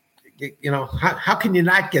 Absolutely. How can you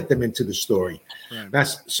not get them into the story? Right. Now,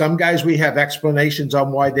 some guys, we have explanations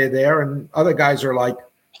on why they're there, and other guys are like,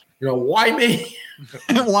 why me?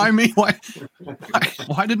 Why me? Why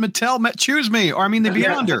did Mattel choose me? Or the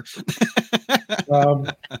Beyonder.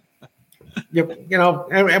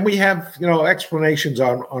 And we have explanations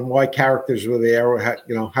on why characters were there, or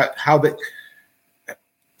how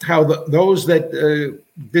those that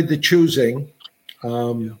did the choosing.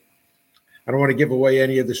 I don't want to give away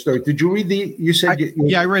any of the story. Did you read the? You said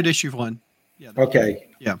I read issue 1. Yeah. Okay.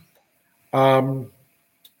 Yeah.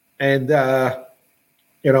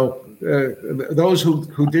 Those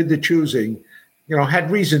who did the choosing, had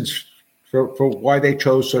reasons for why they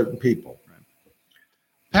chose certain people. Right.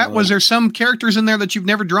 Pat, was there some characters in there that you've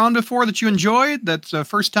never drawn before that you enjoyed? That's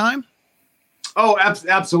first time. Oh,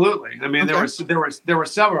 absolutely. There were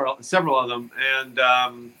several of them, and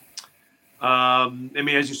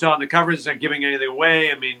as you saw in the covers, not giving anything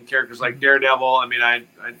away. Characters like Daredevil. I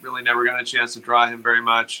really never got a chance to draw him very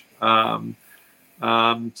much. So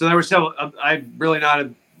there were several. I really not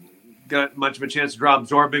got much of a chance to draw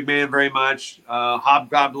Absorbing Man very much.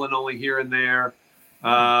 Hobgoblin only here and there.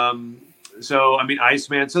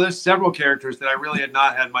 Iceman. So there's several characters that I really had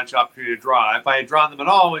not had much opportunity to draw. If I had drawn them at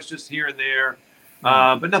all, it's just here and there,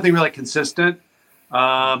 but nothing really consistent.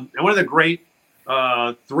 And one of the great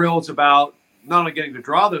thrills about not only getting to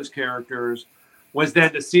draw those characters was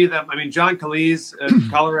then to see them. John Cleese,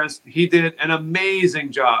 colorist, he did an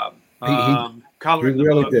amazing job coloring the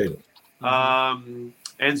book. Did.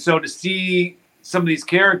 And so to see some of these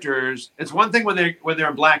characters, it's one thing when they're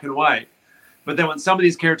in black and white, but then when some of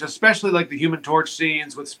these characters, especially like the Human Torch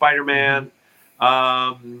scenes with Spider-Man,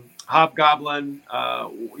 Hobgoblin,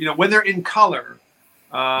 when they're in color,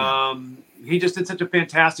 he just did such a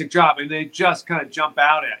fantastic job, and they just kind of jump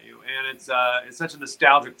out at you, and it's such a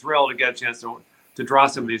nostalgic thrill to get a chance to draw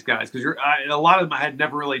some of these guys, because a lot of them I had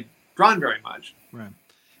never really drawn very much. Right.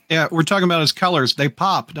 Yeah, we're talking about his colors. They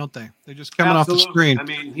pop, don't they? They're just coming off the screen.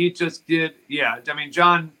 He just did. Yeah.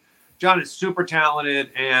 John is super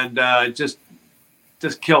talented and just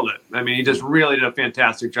killed it. He just really did a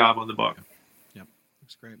fantastic job on the book. Yep,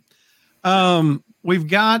 that's great. We've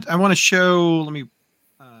got. I want to show. Let me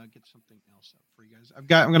get something else up for you guys. I'm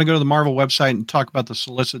going to go to the Marvel website and talk about the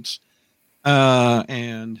solicits,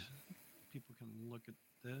 and people can look at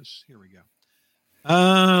this. Here we go.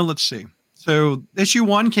 Let's see. So issue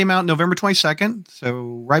 1 came out November 22nd,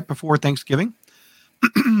 so right before Thanksgiving.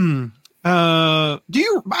 I've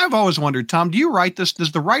always wondered, Tom, do you write this?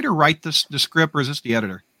 Does the writer write the script, or is this the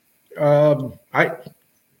editor? I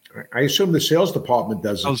assume the sales department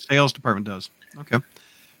does it. Oh, the sales department does. Okay.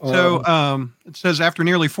 So it says, after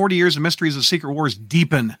nearly 40 years, the mysteries of Secret Wars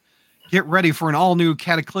deepen. Get ready for an all-new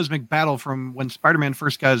cataclysmic battle from when Spider-Man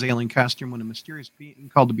first got his alien costume, when a mysterious being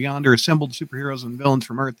called the Beyonder assembled superheroes and villains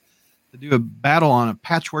from Earth to do a battle on a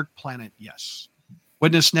patchwork planet. Yes.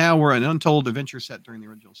 Witness now were an untold adventure set during the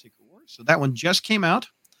original Secret Wars. So that one just came out.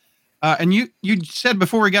 And you said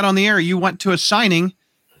before we got on the air, you went to a signing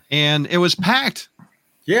and it was packed.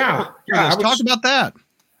 Yeah. Talk about that.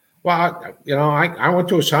 Well, I went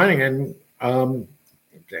to a signing and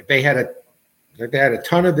they had a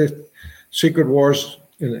ton of the Secret Wars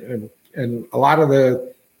in and a lot of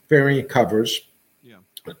the variant covers. Yeah.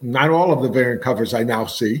 Not all of the variant covers I now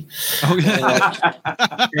see. Oh, yeah.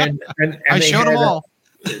 And I they showed had them all.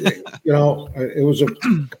 it was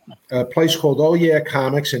a place called Oh Yeah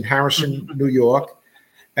Comics in Harrison, New York,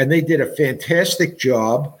 and they did a fantastic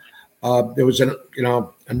job. There was a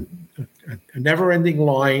never-ending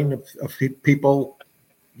line of people,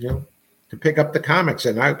 to pick up the comics,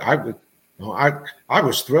 and I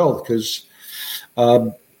was thrilled because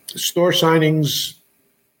store signings.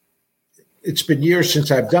 It's been years since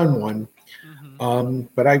I've done one,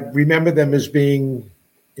 but I remember them as being,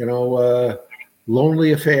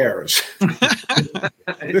 lonely affairs.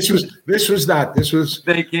 This was not. This was.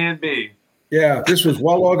 They can be. Yeah, this was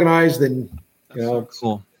well organized and so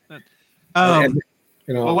cool. And,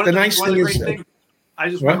 Well, the nice thing is, I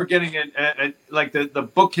just remember getting it. Like the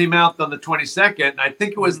book came out on the 22nd. And I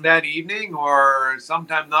think it was that evening or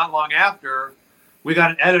sometime not long after. We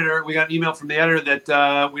got an email from the editor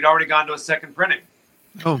that we'd already gone to a second printing.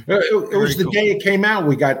 Oh, it was the day it came out.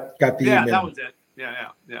 We got the email. Yeah, that was it. Yeah.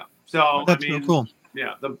 So that's so cool.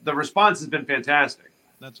 Yeah, the response has been fantastic.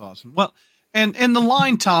 That's awesome. Well, and in the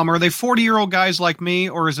line, Tom, are they 40-year-old guys like me,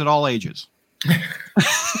 or is it all ages?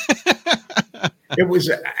 It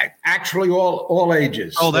was actually all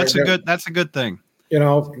ages. Oh, that's a good thing.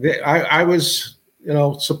 I was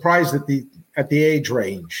surprised at the age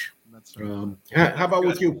range. How about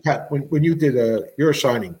with you, Pat? When you did your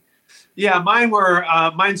signing? Yeah,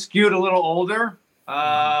 mine skewed a little older,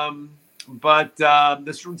 but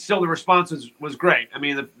still the response was great. I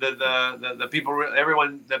mean, the people,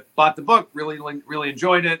 everyone that bought the book really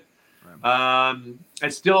enjoyed it.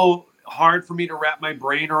 It's still hard for me to wrap my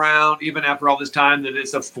brain around, even after all this time, that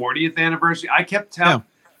it's a 40th anniversary. I kept telling,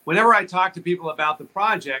 whenever I talked to people about the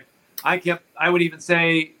project, I would even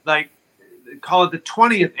say, like, call it the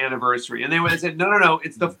 20th anniversary. And they would say, no,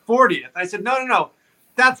 it's the 40th. I said, no,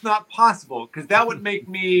 that's not possible, because that would make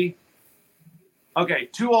me,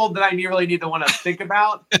 too old that I really need to want to think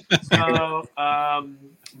about. So,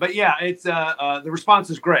 but yeah, it's the response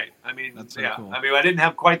is great. I mean, that's so cool. I mean, I didn't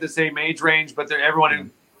have quite the same age range, but everyone who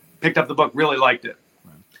picked up the book really liked it.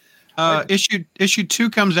 Issue 2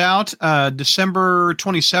 comes out December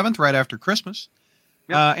 27th, right after Christmas.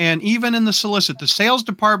 Yep. And even in the solicit, the sales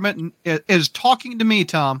department is talking to me,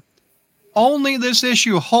 Tom. Only this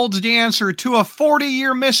issue holds the answer to a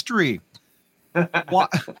 40-year mystery.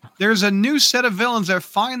 There's a new set of villains that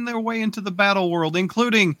find their way into the Battleworld,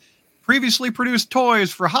 including previously produced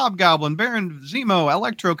toys for Hobgoblin, Baron Zemo,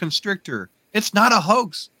 Electro Constrictor. It's not a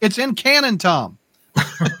hoax. It's in canon, Tom.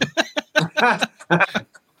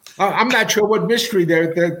 I'm not sure what mystery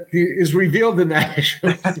that is revealed in that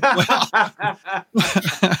issue.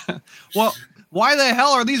 Well, why the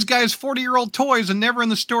hell are these guys 40-year-old toys and never in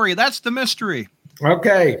the story? That's the mystery.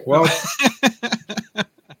 Okay, well.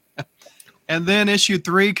 And then issue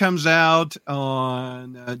 3 comes out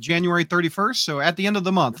on January 31st. So at the end of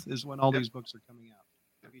the month is when all these books are coming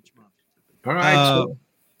out of each month. All right.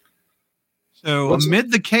 So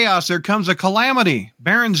amid the chaos, there comes a calamity.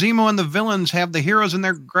 Baron Zemo and the villains have the heroes in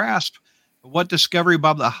their grasp. But what discovery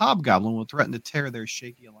Bob the Hobgoblin will threaten to tear their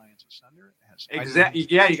shaky alliance asunder? Exactly.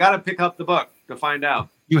 Yeah, you got to pick up the book to find out.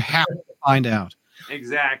 You have to find out.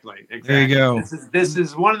 Exactly. There you go. This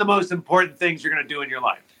is one of the most important things you're going to do in your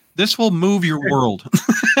life. This will move your world.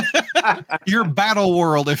 Your battle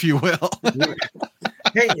world, if you will.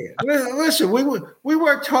 Hey, listen, we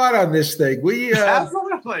worked hard on this thing. We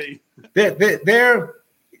absolutely. They're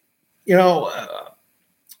the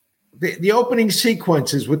opening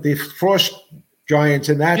sequences with the frost giants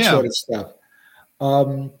and that sort of stuff.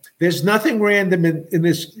 There's nothing random in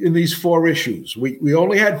these 4 issues. We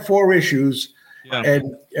only had 4 issues,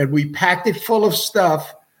 and we packed it full of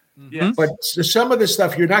stuff. Yes. But some of the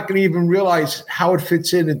stuff you're not going to even realize how it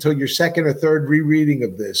fits in until your second or third rereading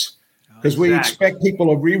of this, because we expect people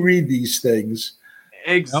to reread these things.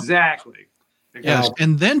 Exactly. Yes,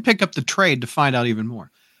 and then pick up the trade to find out even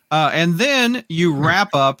more. And then you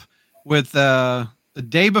wrap up with the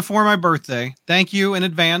day before my birthday. Thank you in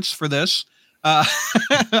advance for this.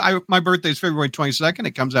 My birthday is February 22nd.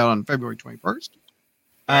 It comes out on February 21st.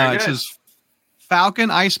 It says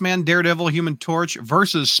Falcon, Iceman, Daredevil, Human Torch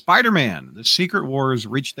versus Spider-Man. The Secret Wars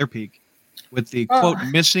reached their peak with the, quote,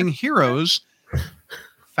 missing heroes,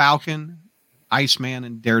 Falcon, Iceman,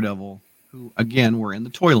 and Daredevil, who, again, were in the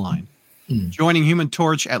toy line. Joining Human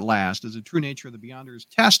Torch at last, as the true nature of the Beyonders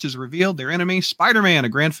test is revealed, their enemy, Spider-Man, a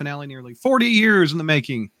grand finale nearly 40 years in the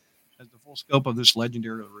making, as the full scope of this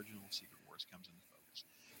legendary original Secret Wars comes into focus.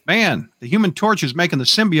 Man, the Human Torch is making the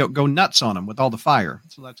symbiote go nuts on him with all the fire.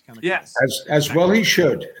 So that's kind of cool. As well he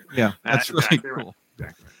should. Yeah, that's really cool.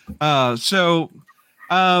 Exactly. Just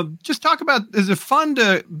talk about, is it fun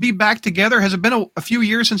to be back together? Has it been a few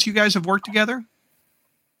years since you guys have worked together?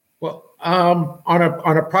 Well,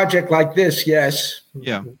 on a project like this, yes.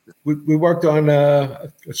 Yeah. We worked on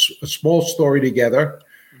a small story together.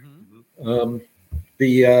 Mm-hmm.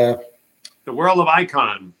 The World of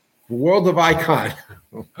Icon. World of Icon.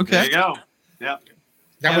 Okay. There you go. Yeah.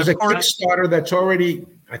 That was a Kickstarter that's already,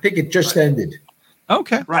 I think it just ended.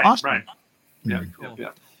 Okay. Right. Awesome. Right. Yeah. Cool.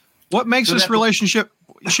 Yeah. What makes this relationship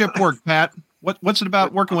work, Pat? What's it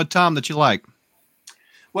about working with Tom that you like?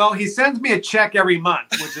 Well, he sends me a check every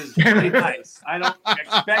month, which is really nice. I don't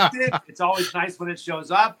expect it. It's always nice when it shows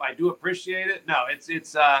up. I do appreciate it. No,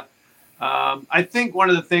 it's. I think one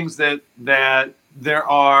of the things that there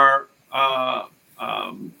are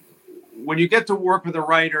when you get to work with a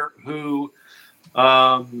writer who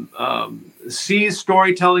sees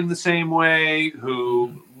storytelling the same way,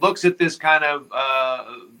 who looks at this kind of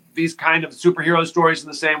these kind of superhero stories in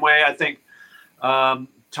the same way. I think Tom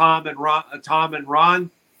and Ron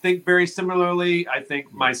think very similarly. I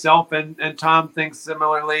think myself and Tom think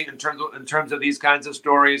similarly in terms of these kinds of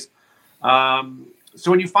stories.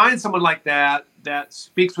 So when you find someone like that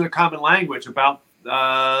speaks with a common language about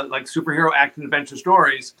like superhero action adventure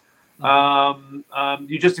stories,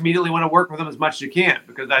 you just immediately want to work with them as much as you can,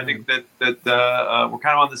 because I think that we're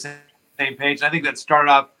kind of on the same page. And I think that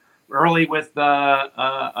started off early with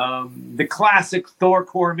the classic Thor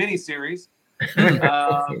core miniseries.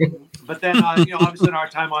 But then, obviously in our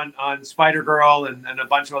time on Spider-Girl and a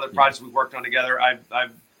bunch of other projects we've worked on together,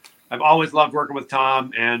 I've always loved working with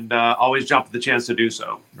Tom and always jumped at the chance to do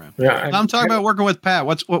so. Right. Yeah, I'm talking about working with Pat.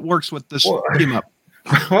 What works with this team up?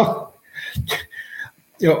 Well,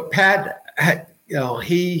 Pat,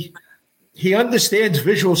 he understands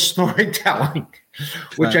visual storytelling,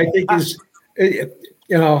 which I think is,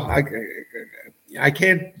 I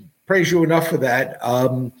can't praise you enough for that.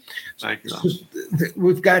 Thank you.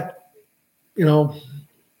 We've got, I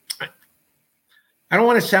don't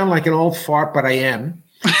want to sound like an old fart, but I am.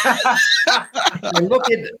 I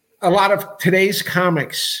look at a lot of today's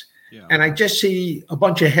comics, and I just see a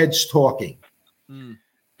bunch of heads talking.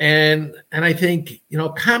 And I think,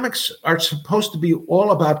 comics are supposed to be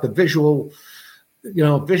all about the visual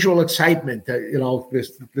excitement,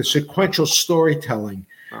 the sequential storytelling.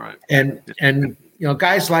 All right. And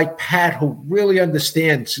guys like Pat, who really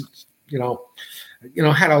understands, how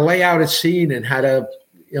to lay out a scene and how to,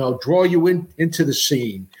 draw you into the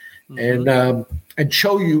scene, and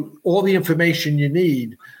show you all the information you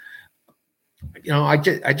need. I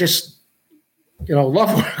just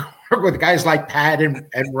love work with guys like Pat and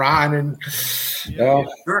Ron, and Sure.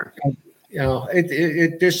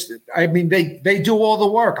 It just, I mean, they do all the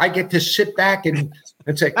work. I get to sit back and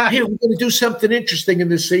say, hey, we're going to do something interesting in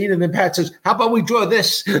this scene. And then Pat says, how about we draw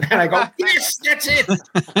this? And I go, yes, that's it. And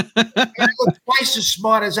I look twice as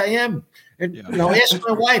smart as I am. And, ask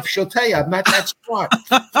my wife. She'll tell you I'm not that smart.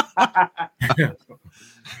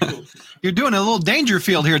 You're doing a little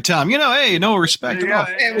Dangerfield here, Tom. Hey, no respect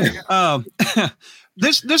at all.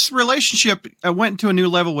 This relationship went to a new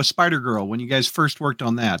level with Spider-Girl when you guys first worked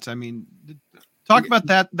on that. I mean, talk about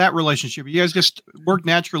that relationship. You guys just worked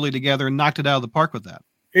naturally together and knocked it out of the park with that.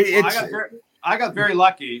 I got very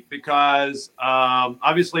lucky because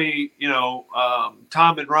obviously,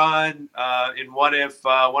 Tom and Ron in What If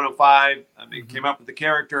 105, came up with the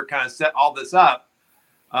character, kind of set all this up,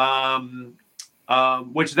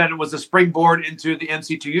 which then was a springboard into the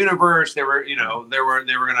MC2 universe. They were going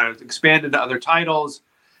to expand into other titles,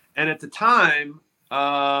 and at the time,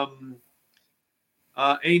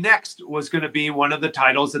 A Next was going to be one of the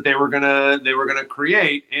titles that they were going to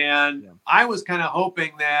create, and I was kind of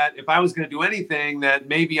hoping that if I was going to do anything, that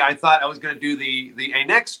maybe I thought I was going to do the A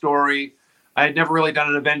Next story. I had never really done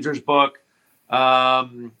an Avengers book,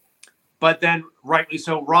 but then rightly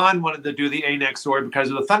so, Ron wanted to do the A Next story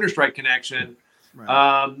because of the Thunderstrike connection.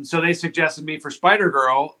 Right. So they suggested me for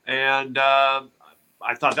Spider-Girl, and I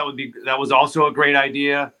thought that was also a great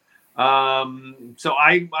idea. So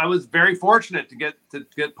I was very fortunate to get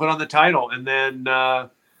put on the title, and then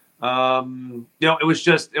it was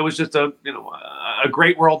just a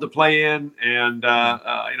great world to play in, and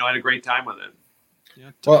I had a great time with it.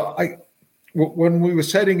 Yeah. Well, when we were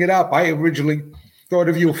setting it up, I originally thought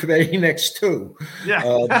of you for the A-Next too. Yeah.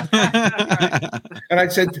 And I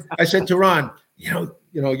said to Ron, you'll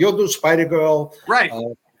do Spider-Girl, right?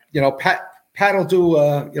 Pat will do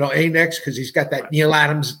A-Next because he's got that Neil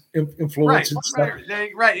Adams influence and stuff.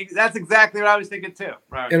 Right. That's exactly what I was thinking too.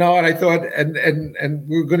 Right. And I thought, and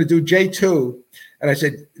we were going to do J2, And I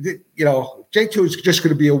said, J2 is just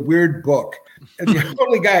going to be a weird book. And the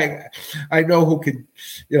only guy I know who can,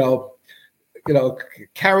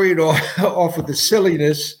 carry it off with the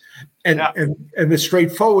silliness and the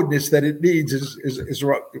straightforwardness that it needs is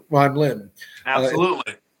Ron Lim.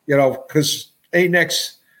 Absolutely. Because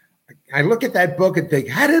A-Next, I look at that book and think,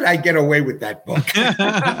 how did I get away with that book?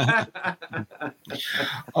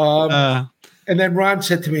 And then Ron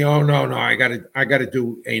said to me, "Oh no, I got to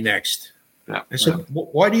do A-Next." Yeah. I said,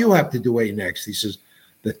 "Why do you have to do A-Next?" He says,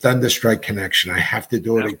 "The Thunderstrike connection. I have to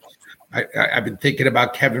do it. I've been thinking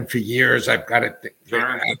about Kevin for years. I've got to."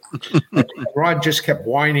 Ron just kept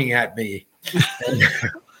whining at me.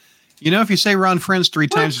 If you say Ron Friends 3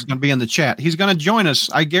 times, he's going to be in the chat. He's going to join us.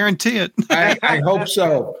 I guarantee it. I hope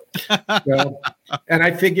so. And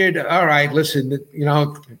I figured, all right, listen,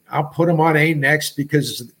 I'll put him on A-Next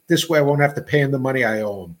because this way I won't have to pay him the money I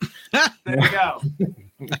owe him. There you go.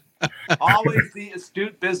 Always the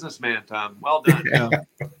astute businessman, Tom. Well done.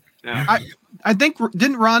 Yeah. I think,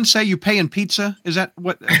 didn't Ron say you pay in pizza? Is that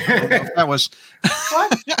what that was?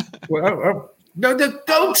 What? Well, no,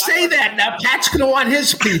 don't say that. Now Pat's going to want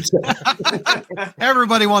his pizza.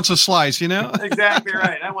 Everybody wants a slice, Exactly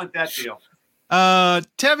right. I want that deal.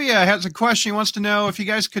 Tevia has a question. He wants to know if you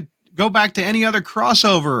guys could go back to any other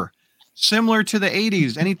crossover similar to the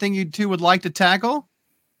 80s. Anything you two would like to tackle?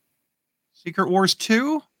 Secret Wars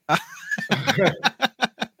 2? I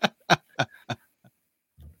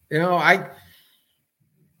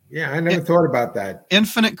never thought about that.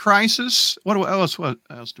 Infinite Crisis. What else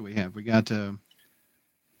do we have? We got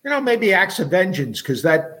maybe Acts of Vengeance, because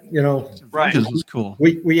that, right, was cool.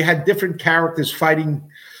 We had different characters fighting,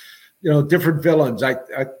 different villains. I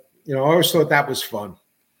always thought that was fun.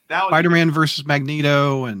 That was Spider-Man versus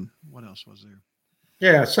Magneto, and what else was there?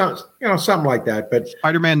 Yeah, something like that. But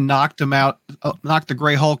Spider-Man knocked the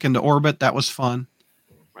Gray Hulk into orbit. That was fun.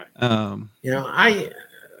 Right.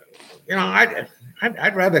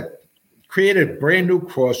 I'd rather create a brand new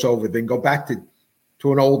crossover than go back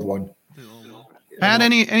to an old one. Pat,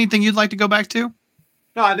 anything you'd like to go back to?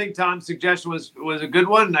 No, I think Tom's suggestion was a good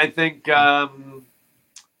one. And I think, but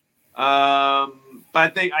I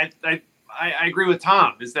think I agree with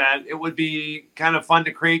Tom, is that it would be kind of fun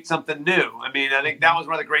to create something new. I mean, I think that was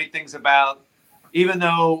one of the great things about, even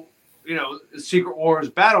though, Secret Wars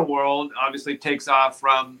Battleworld obviously takes off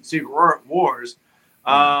from Secret Wars,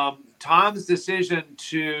 Tom's decision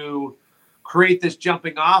to create this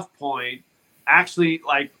jumping off point actually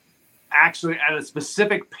at a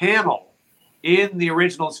specific panel in the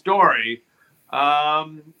original story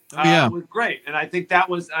was great. And I think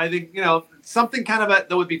something kind of that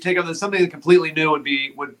would be taken up, something completely new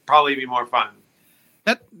would probably be more fun.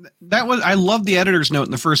 That was, I love the editor's note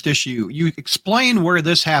in the first issue. You explain where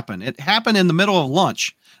this happened. It happened in the middle of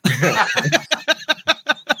lunch.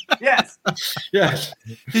 Yes.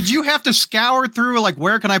 Did you have to scour through,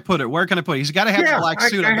 where can I put it? Where can I put it? He's got to have the black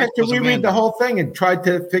suit. I had to reread the whole thing and try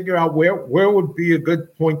to figure out where would be a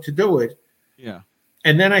good point to do it. Yeah.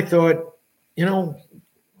 And then I thought,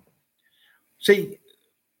 see,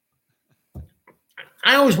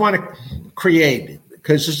 I always want to create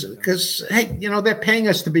because hey, they're paying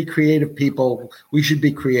us to be creative people. We should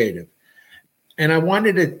be creative. And I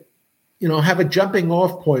wanted to, have a jumping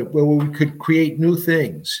off point where we could create new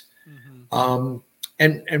things. And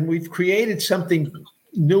we've created something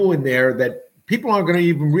new in there that people aren't going to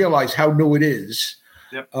even realize how new it is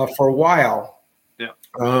for a while. Yeah.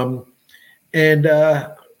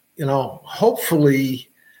 Hopefully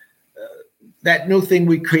that new thing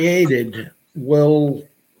we created will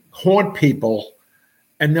haunt people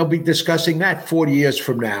and they'll be discussing that 40 years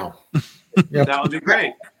from now. That would be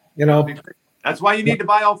great. That's why you need to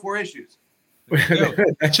buy all 4 issues.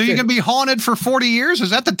 So you can be haunted for 40 years?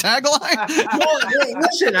 Is that the tagline? Well,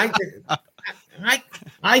 listen,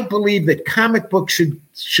 I believe that comic books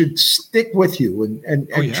should stick with you and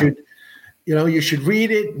should, you should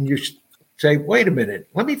read it and you should say, wait a minute,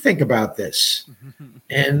 let me think about this.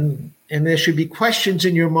 And there should be questions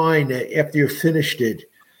in your mind after you've finished it.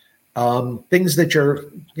 Things that you're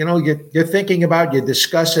thinking about, you're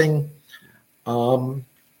discussing.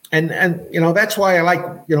 And that's why I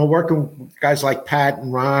like, working with guys like Pat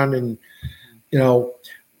and Ron. And,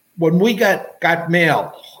 when we got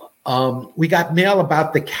mail, we got mail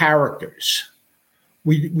about the characters.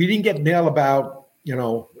 We didn't get mail about,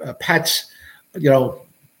 Pat's,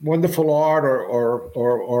 wonderful art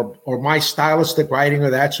or my stylistic writing or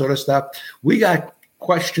that sort of stuff. We got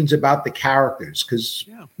questions about the characters because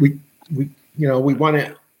we want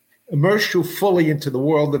to immerse you fully into the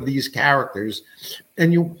world of these characters,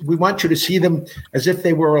 and we want you to see them as if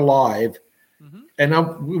they were alive, and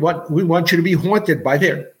we want you to be haunted by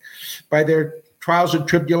their trials and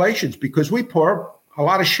tribulations, because we pour a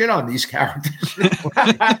lot of shit on these characters.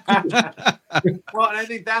 Well, and I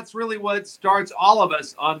think that's really what starts all of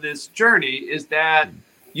us on this journey, is that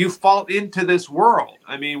you fall into this world.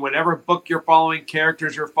 I mean, whatever book you're following,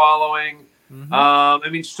 characters you're following. Mm-hmm. I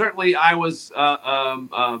mean, certainly I was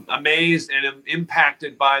amazed and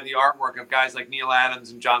impacted by the artwork of guys like Neil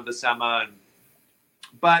Adams and John Buscema.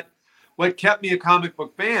 But what kept me a comic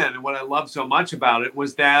book fan, and what I love so much about it,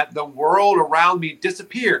 was that the world around me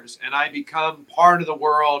disappears, and I become part of the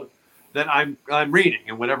world that I'm reading,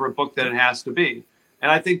 in whatever book that it has to be.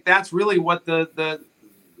 And I think that's really what the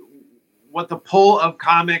pull of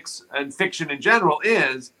comics and fiction in general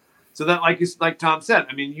is. So that, like Tom said,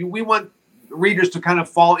 I mean, we want readers to kind of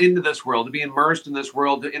fall into this world, to be immersed in this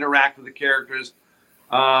world, to interact with the characters.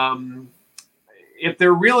 If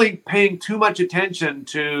they're really paying too much attention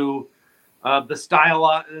to the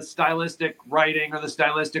stylistic writing or the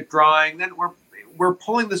stylistic drawing, then we're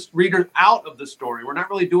pulling the reader out of the story. We're not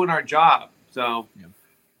really doing our job. So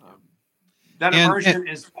that immersion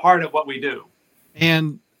is part of what we do.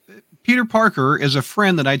 And Peter Parker is a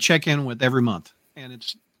friend that I check in with every month, and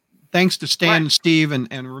it's thanks to Stan and Steve and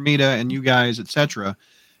Ramita and you guys, etc.,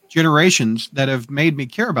 generations that have made me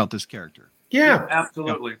care about this character. Yeah,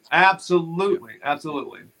 absolutely. Absolutely.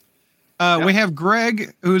 Absolutely. We have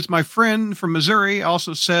Greg, who's my friend from Missouri,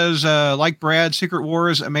 also says, like Brad, Secret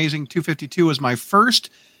Wars Amazing 252 was my first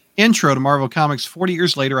intro to Marvel Comics. 40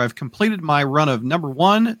 years later, I've completed my run of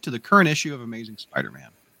 #1 to the current issue of Amazing Spider-Man.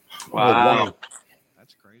 Wow.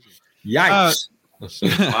 That's crazy. Yikes.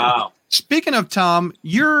 Wow. Speaking of Tom,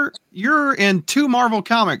 you're in 2 Marvel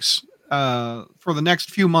Comics for the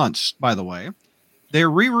next few months, by the way. They're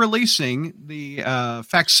re-releasing the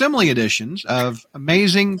facsimile editions of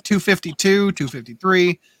Amazing 252,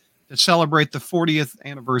 253 to celebrate the 40th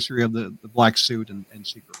anniversary of the Black Suit and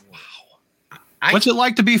Secret Wars. Wow. What's it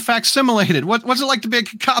like to be facsimilated? What's it like to be a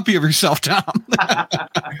copy of yourself, Tom?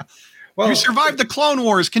 Well, you survived the Clone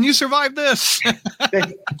Wars. Can you survive this?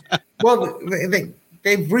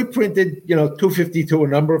 They've reprinted, 252 a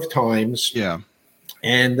number of times. Yeah.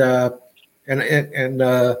 And the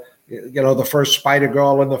first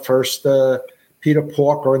Spider-Girl and the first Peter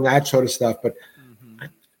Porker and that sort of stuff. But,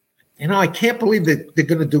 I can't believe that they're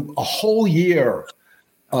going to do a whole year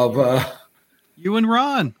of... you and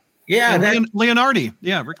Ron. Yeah. And Leonardi.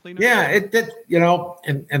 Yeah, Rick Leonardi. Yeah,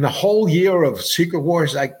 and the whole year of Secret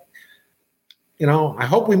Wars, I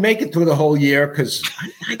hope we make it through the whole year, because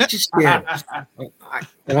I just can't.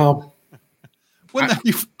 Wouldn't that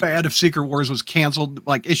be bad if Secret Wars was canceled,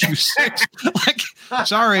 like issue 6?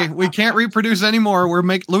 Sorry, we can't reproduce anymore. We're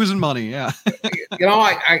losing money. Yeah.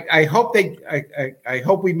 I hope I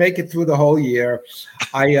hope we make it through the whole year.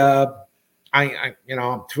 I'm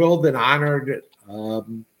thrilled and honored.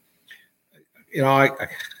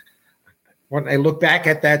 When I look back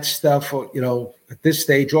at that stuff, at this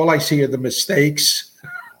stage, all I see are the mistakes,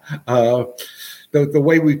 the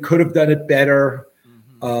way we could have done it better.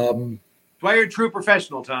 That's why you're a true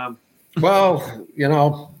professional, Tom. Well,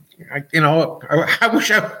 I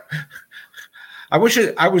wish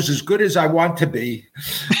I was as good as I want to be.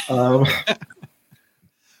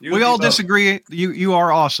 We all disagree. You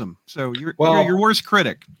are awesome. So you're your worst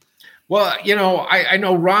critic. Well, I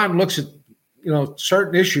know Ron looks at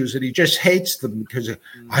certain issues and he just hates them because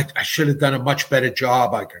I should have done a much better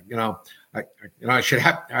job. I should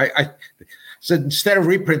have. I said instead of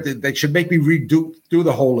reprinted, they should make me do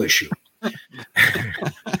the whole issue.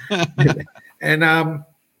 And I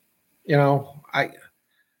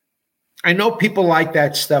know people like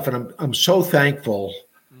that stuff, and I'm so thankful.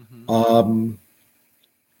 And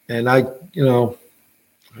I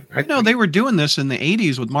they were doing this in the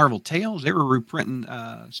 80s with Marvel Tales. They were reprinting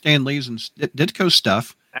Stan Lee's and Ditko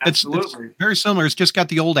stuff. Absolutely. It's very similar. It's just got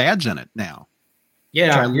the old ads in it now.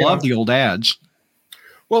 Yeah. I love the old ads.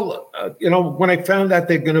 Well, when I found out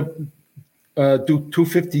they're going to do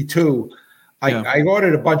 252, I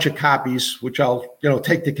ordered a bunch of copies, which I'll,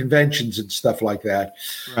 take to conventions and stuff like that.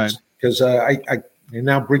 Right. Because I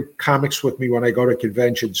now bring comics with me when I go to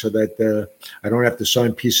conventions so that I don't have to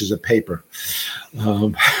sign pieces of paper.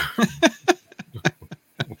 Because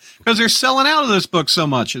they're selling out of this book so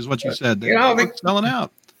much, is what you said. They're selling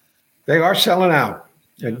out. They are selling out.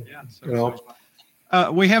 And,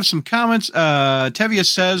 we have some comments. Tevia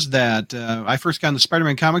says that I first got into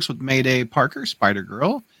Spider-Man comics with Mayday Parker,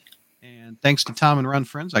 Spider-Girl. And thanks to Tom and Ron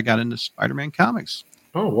friends, I got into Spider-Man comics.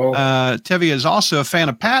 Oh, well. Tevia is also a fan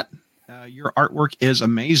of Pat. Your artwork is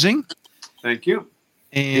amazing. Thank you.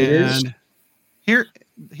 And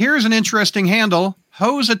here's an interesting handle.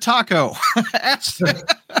 Pose a taco.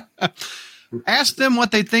 Ask them what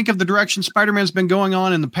they think of the direction Spider-Man's been going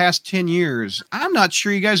on in the past 10 years. I'm not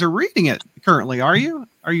sure you guys are reading it currently, are you?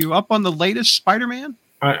 Are you up on the latest Spider-Man?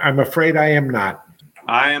 I'm afraid I am not.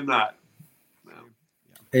 I am not. No.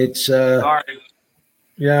 It's Sorry.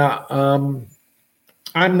 yeah. I'm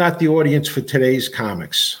not the audience for today's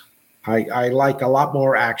comics. I like a lot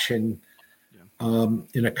more action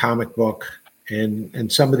in a comic book,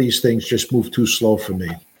 and some of these things just move too slow for me.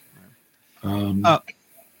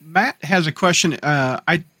 Matt has a question.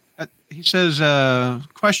 He says,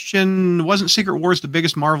 question, wasn't Secret Wars the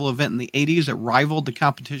biggest Marvel event in the 80s that rivaled the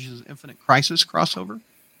competition's Infinite Crisis crossover?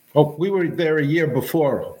 Oh, we were there a year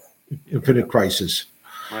before Infinite Crisis.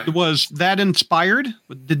 Right. Was that inspired?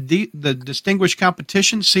 Did the distinguished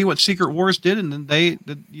competition see what Secret Wars did, and then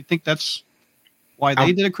you think that's why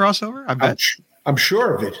they did a crossover? I bet. I'm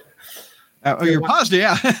sure of it. You're positive,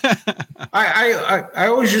 yeah. I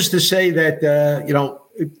always used to say that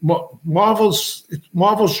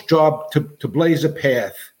Marvel's job to blaze a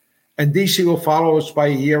path, and DC will follow us by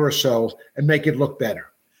a year or so and make it look better.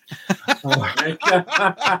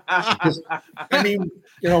 I mean,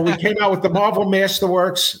 we came out with the Marvel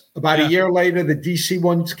Masterworks. About a year later, the DC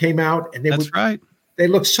ones came out, and they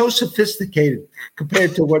look so sophisticated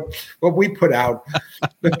compared to what we put out.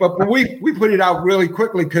 But we put it out really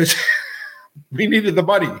quickly because we needed the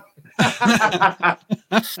money.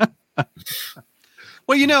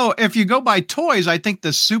 Well, if you go by toys, I think the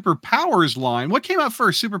Superpowers line. What came out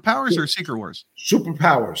first, Superpowers or Secret Wars?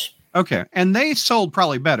 Superpowers. Okay, and they sold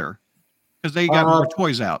probably better because they got more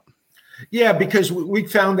toys out. Yeah, because we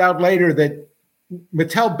found out later that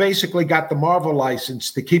Mattel basically got the Marvel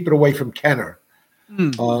license to keep it away from Kenner.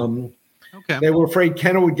 Okay. They were afraid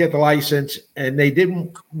Kenner would get the license, and they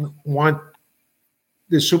didn't want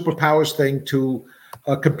the Superpowers thing to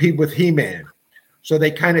compete with He-Man. So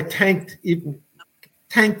they kind of tanked the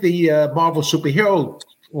Marvel superhero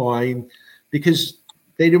line because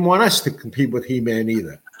they didn't want us to compete with He-Man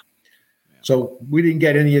either. So we didn't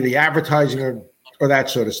get any of the advertising or that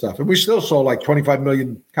sort of stuff. And we still sold like 25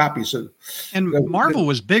 million copies. And Marvel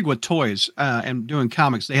was big with toys and doing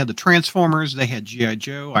comics. They had the Transformers. They had G.I.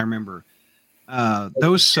 Joe. I remember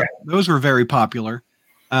those were very popular.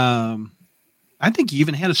 I think you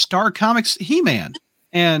even had a Star Comics He-Man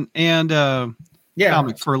and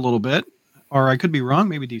comic for a little bit. Or I could be wrong.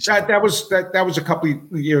 Maybe DC. That was a couple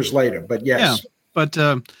of years later, but yes. Yeah, but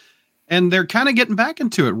and they're kind of getting back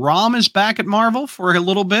into it. Rom is back at Marvel for a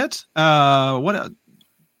little bit. Anyway,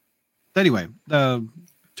 the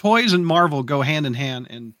toys and Marvel go hand in hand,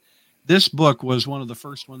 and this book was one of the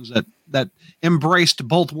first ones that embraced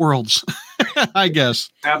both worlds, I guess.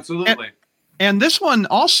 Absolutely. And this one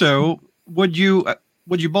also, would you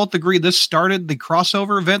both agree this started the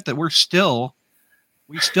crossover event that we still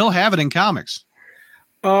have it in comics?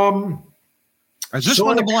 Is this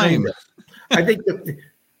one to blame? I think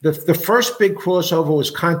the first big crossover was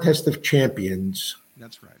Contest of Champions.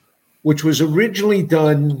 That's right. Which was originally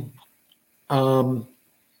done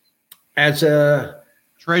as a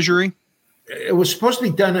treasury. It was supposed to be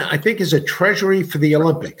done, I think, as a treasury for the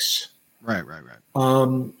Olympics. Right.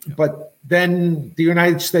 But then the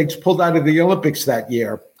United States pulled out of the Olympics that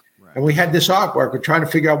year, and we had this artwork. We're trying to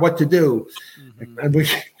figure out what to do, and we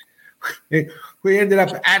ended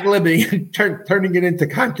up ad-libbing, turning it into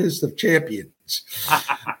Contest of Champions.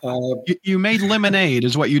 You made lemonade,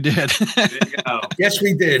 is what you did. There you go. Yes,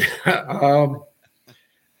 we did,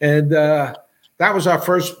 and that was our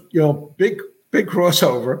first, big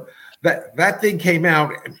crossover. That thing came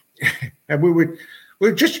out, and we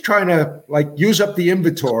were just trying to use up the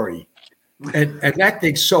inventory, and that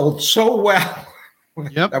thing sold so well.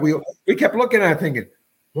 Yep. That we kept looking at it thinking,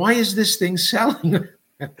 why is this thing selling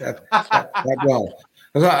that well?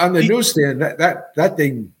 On the newsstand, that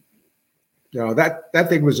thing, that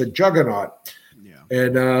thing was a juggernaut. Yeah.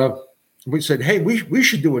 And we said, hey, we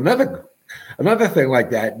should do another thing like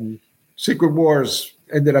that. And Secret Wars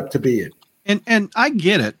ended up to be it. And I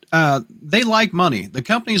get it. They like money. The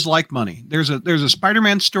companies like money. There's a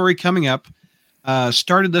Spider-Man story coming up,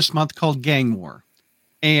 started this month called Gang War.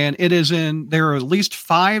 And there are at least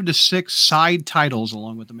 5 to 6 side titles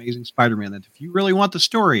along with Amazing Spider-Man that if you really want the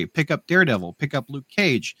story, pick up Daredevil, pick up Luke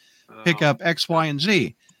Cage, pick up X, Y, and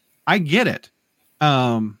Z. I get it.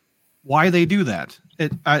 Why they do that.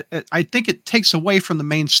 I think it takes away from the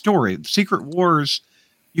main story. Secret Wars,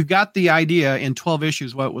 you got the idea in 12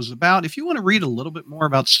 issues what it was about. If you want to read a little bit more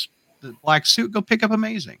about the Black Suit, go pick up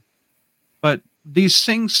Amazing. But these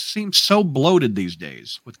things seem so bloated these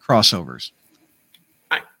days with crossovers.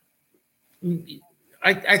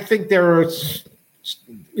 I think there are,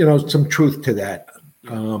 some truth to that.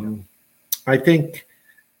 I think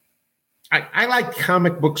I like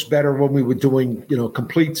comic books better when we were doing,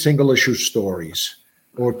 complete single issue stories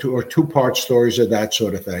or two-part stories or that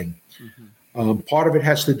sort of thing. Part of it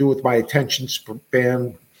has to do with my attention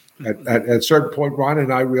span. At a certain point, Ron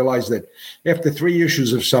and I realized that after 3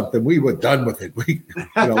 issues of something, we were done with it.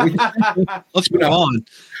 Let's move on.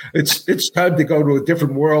 It's time to go to a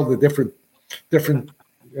different world, a different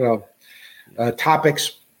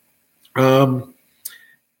topics. But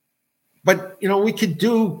we could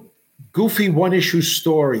do goofy one-issue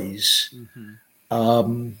stories.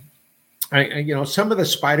 Some of the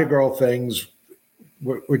Spider-Girl things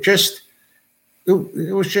were just.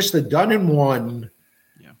 It was just a done in one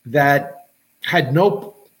that had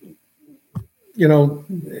no, it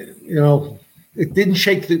didn't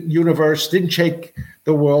shake the universe, didn't shake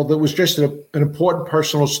the world. It was just an important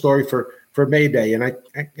personal story for Mayday, and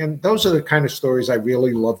those are the kind of stories I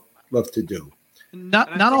really love to do.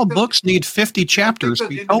 Not all books need 50 chapters to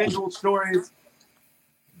be told. Individual stories.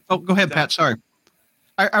 Oh, go ahead, Pat. Sorry,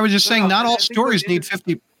 I was just saying not all stories need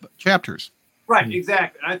 50 chapters. Right,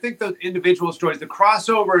 exactly. And I think those individual stories, the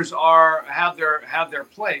crossovers have their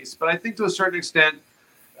place, but I think to a certain extent,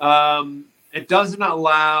 it doesn't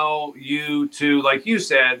allow you to, like you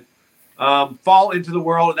said, fall into the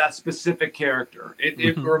world of that specific character.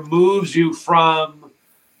 It removes you from,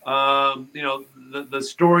 the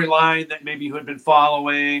storyline that maybe you had been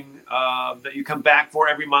following, that you come back for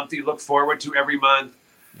every month, that you look forward to every month.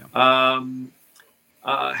 Yeah.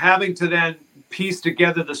 Having to then piece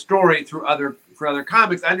together the story through other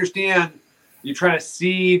comics. I understand you try to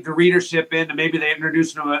seed the readership in, and maybe they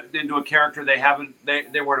introduce them into a character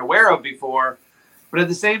they weren't aware of before. But at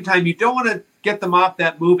the same time, you don't want to get them off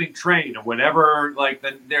that moving train or whatever. Like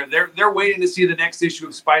they're waiting to see the next issue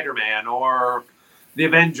of Spider-Man or the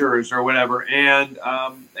Avengers or whatever, and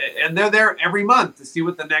they're there every month to see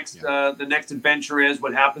what the next adventure is,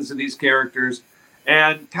 what happens to these characters.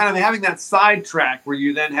 And kind of having that sidetrack where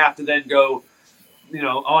you then have to then go,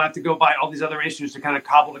 I have to go buy all these other issues to kind of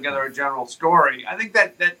cobble together a general story. I think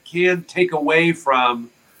that can take away from,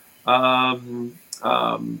 the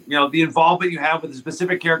involvement you have with a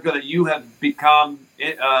specific character that you have become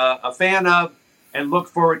a fan of and look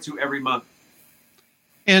forward to every month.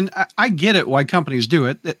 And I get it why companies do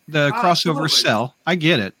it. The crossovers sell. I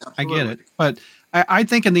get it. Absolutely. I get it. But I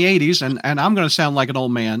think in the 80s, and I'm going to sound like an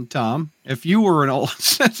old man, Tom. If you were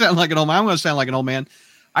sound like an old man, I'm going to sound like an old man.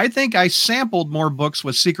 I think I sampled more books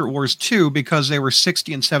with Secret Wars 2 because they were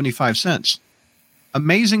 60 and 75 cents.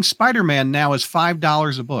 Amazing Spider-Man now is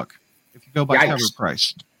 $5 a book if you go by cover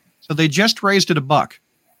price. So they just raised it $1.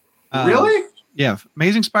 Really? Yeah.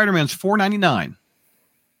 Amazing Spider-Man's $4.99.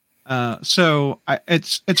 So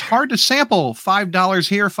it's hard to sample $5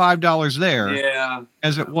 here, $5 there,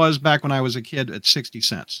 as it was back when I was a kid at 60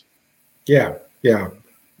 cents. Yeah.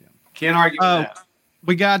 Can't argue with that.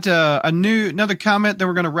 We got another comment. Then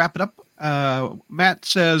we're going to wrap it up. Matt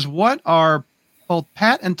says, "What are both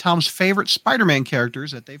Pat and Tom's favorite Spider-Man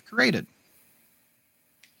characters that they've created?"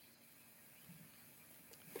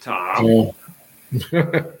 Tom,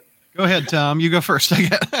 go ahead, Tom. You go first.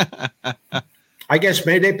 I guess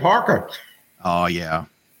Mayday Parker. Oh yeah.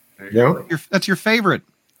 That's your favorite.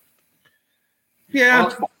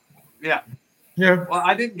 Yeah. Yeah. Yeah. Well,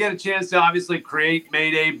 I didn't get a chance to obviously create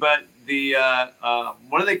Mayday, but the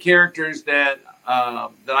one of the characters that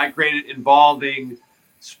I created involving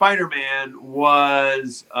Spider-Man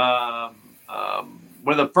was one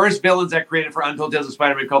of the first villains I created for Untold Tales of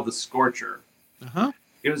Spider-Man called the Scorcher. Uh-huh.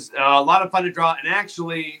 It was a lot of fun to draw, and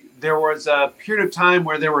actually there was a period of time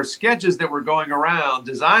where there were sketches that were going around,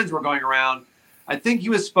 designs were going around. I think he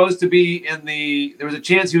was supposed to be there was a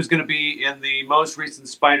chance he was going to be in the most recent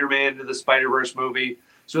Spider-Man to the Spider-Verse movie.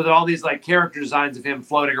 So there are all these like character designs of him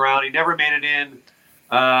floating around. He never made it in,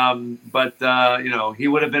 but he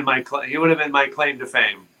would have been my claim to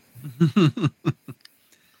fame.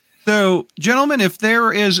 So, gentlemen, if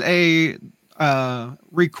there is a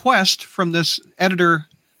request from this editor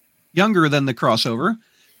younger than the crossover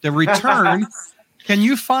to return, can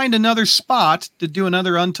you find another spot to do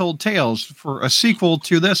another Untold Tales for a sequel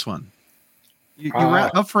to this one? You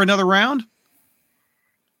up for another round?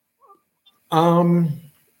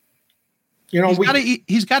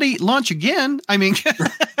 He's got to eat lunch again. I mean,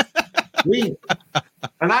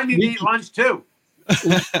 and I need to eat lunch too.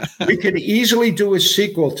 We could easily do a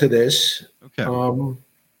sequel to this. Okay.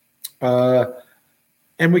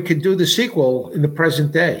 And we could do the sequel in the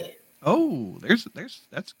present day. Oh, that's good.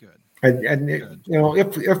 And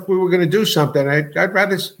if we were going to do something, I'd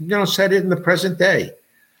rather set it in the present day.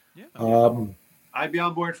 Yeah. I'd be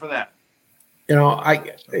on board for that.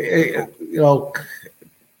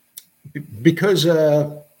 because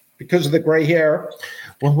of the gray hair,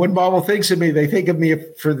 when Marvel thinks of me, they think of me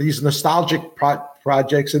for these nostalgic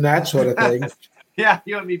projects and that sort of thing. Yeah,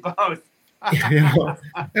 you and me both.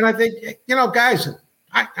 And I think, guys,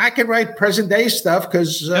 I can write present day stuff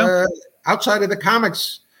because outside of the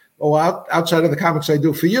comics, outside of the comics I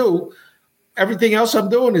do for you, everything else I'm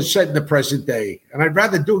doing is set in the present day. And I'd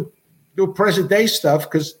rather do present day stuff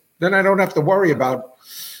because then I don't have to worry about,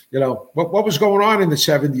 what was going on in the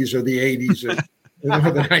 70s or the 80s or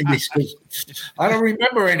the 90s, because I don't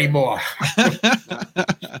remember anymore.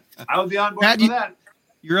 I would be on board for that.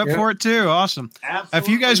 You're up for it too. Awesome. Absolutely. If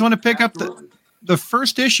you guys want to pick up the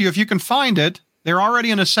first issue, if you can find it, they're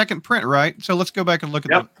already in a second print, right? So let's go back and look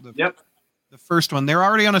at the first one. They're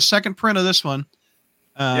already on a second print of this one.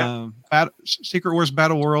 Secret Wars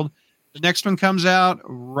Battleworld. The next one comes out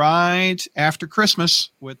right after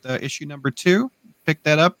Christmas with issue number 2. Pick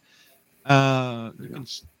that up. You can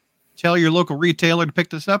tell your local retailer to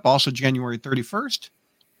pick this up. Also January 31st.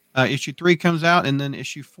 Issue 3 comes out, and then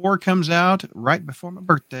issue 4 comes out right before my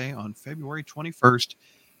birthday on February 21st.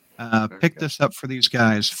 Pick this up for these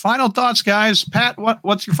guys. Final thoughts, guys. Pat,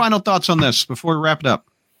 what's your final thoughts on this before we wrap it up?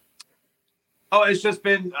 Oh, it's just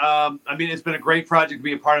been, it's been a great project to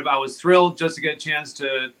be a part of. I was thrilled just to get a chance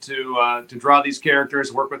to draw these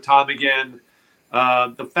characters, work with Tom again.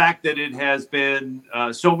 The fact that it has been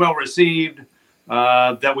so well received,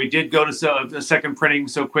 that we did go to a second printing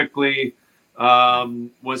so quickly,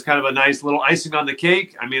 was kind of a nice little icing on the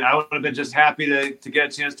cake. I mean, I would have been just happy to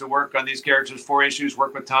get a chance to work on these characters, 4 issues,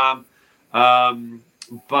 work with Tom.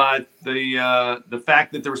 But the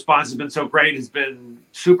fact that the response has been so great has been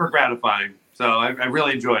super gratifying. So I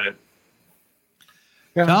really enjoyed it.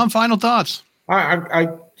 Yeah. Tom, final thoughts. I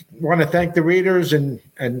want to thank the readers and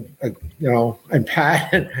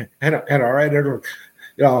Pat and our editor,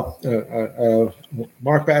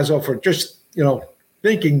 Mark Bazzo, for just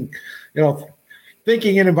thinking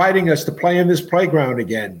and inviting us to play in this playground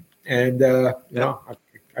again. And I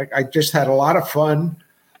just had a lot of fun.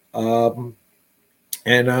 And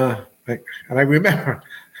I remember,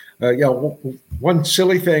 one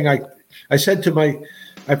silly thing I said to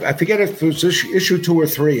I forget if it was issue 2 or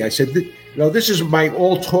 3. I said, this is my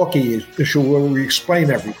all talkie issue where we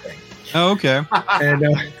explain everything. Oh, okay.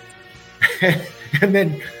 And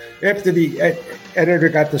then after the editor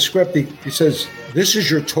got the script, he says, "This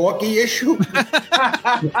is your talkie issue?"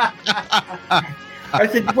 I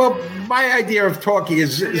said, well, my idea of talkie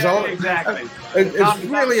is exactly. It's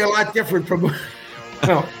really a lot different from.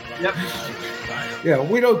 Yep. Yeah,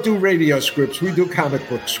 we don't do radio scripts. We do comic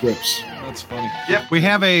book scripts. That's funny. Yep. We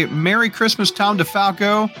have a Merry Christmas, Tom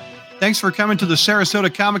DeFalco. Thanks for coming to the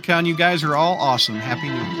Sarasota Comic-Con. You guys are all awesome. Happy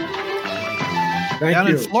New Year. Thank you. Down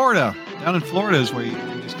in Florida is where you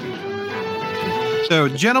just came from. So,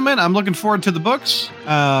 gentlemen, I'm looking forward to the books,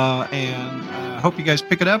 and I hope you guys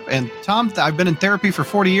pick it up. And Tom, I've been in therapy for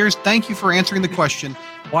 40 years. Thank you for answering the question.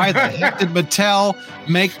 Why the heck did Mattel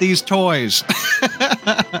make these toys?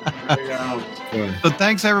 There you go. So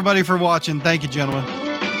thanks, everybody, for watching. Thank you, gentlemen.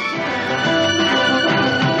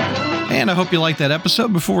 And I hope you liked that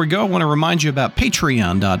episode. Before we go, I want to remind you about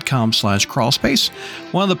patreon.com/crawlspace.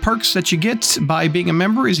 One of the perks that you get by being a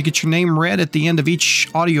member is you get your name read at the end of each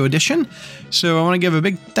audio edition. So I want to give a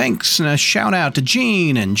big thanks and a shout out to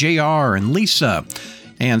Gene and JR and Lisa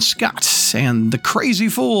and Scott and the Crazy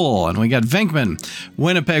Fool. And we got Venkman,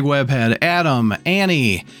 Winnipeg Webhead, Adam,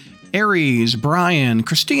 Annie, Aries, Brian,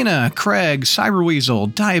 Christina, Craig,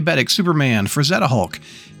 Cyberweasel, Diabetic Superman, Frazetta Hulk,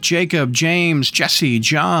 Jacob, James, Jesse,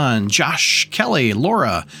 John, Josh, Kelly,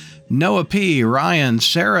 Laura, Noah P, Ryan,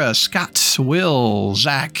 Sarah, Scott, Will,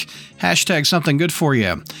 Zach, hashtag something good for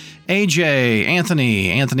you, AJ,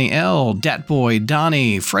 Anthony L, Datboy,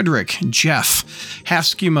 Donnie, Frederick, Jeff,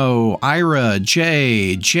 Haskimo, Ira,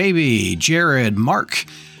 Jay, JB, Jared, Mark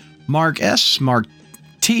S, Mark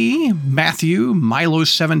T, Matthew,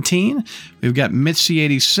 Milo17. We've got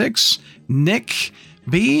Mitzi86, Nick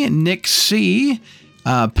B, Nick C,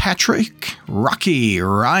 Patrick, Rocky,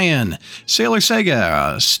 Ryan, Sailor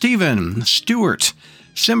Sega, Steven, Stewart,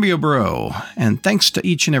 Symbiobro, and thanks to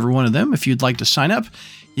each and every one of them. If you'd like to sign up,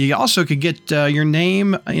 you also could get your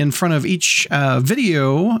name in front of each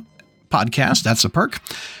video podcast. That's a perk.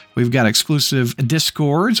 We've got exclusive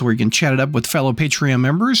Discords where you can chat it up with fellow Patreon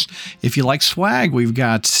members. If you like swag, we've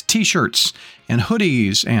got t-shirts and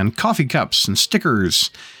hoodies and coffee cups and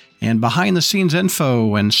stickers and behind-the-scenes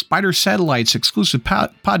info and Spider Satellites exclusive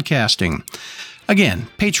podcasting. Again,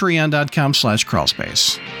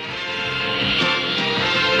 patreon.com/crawlspace.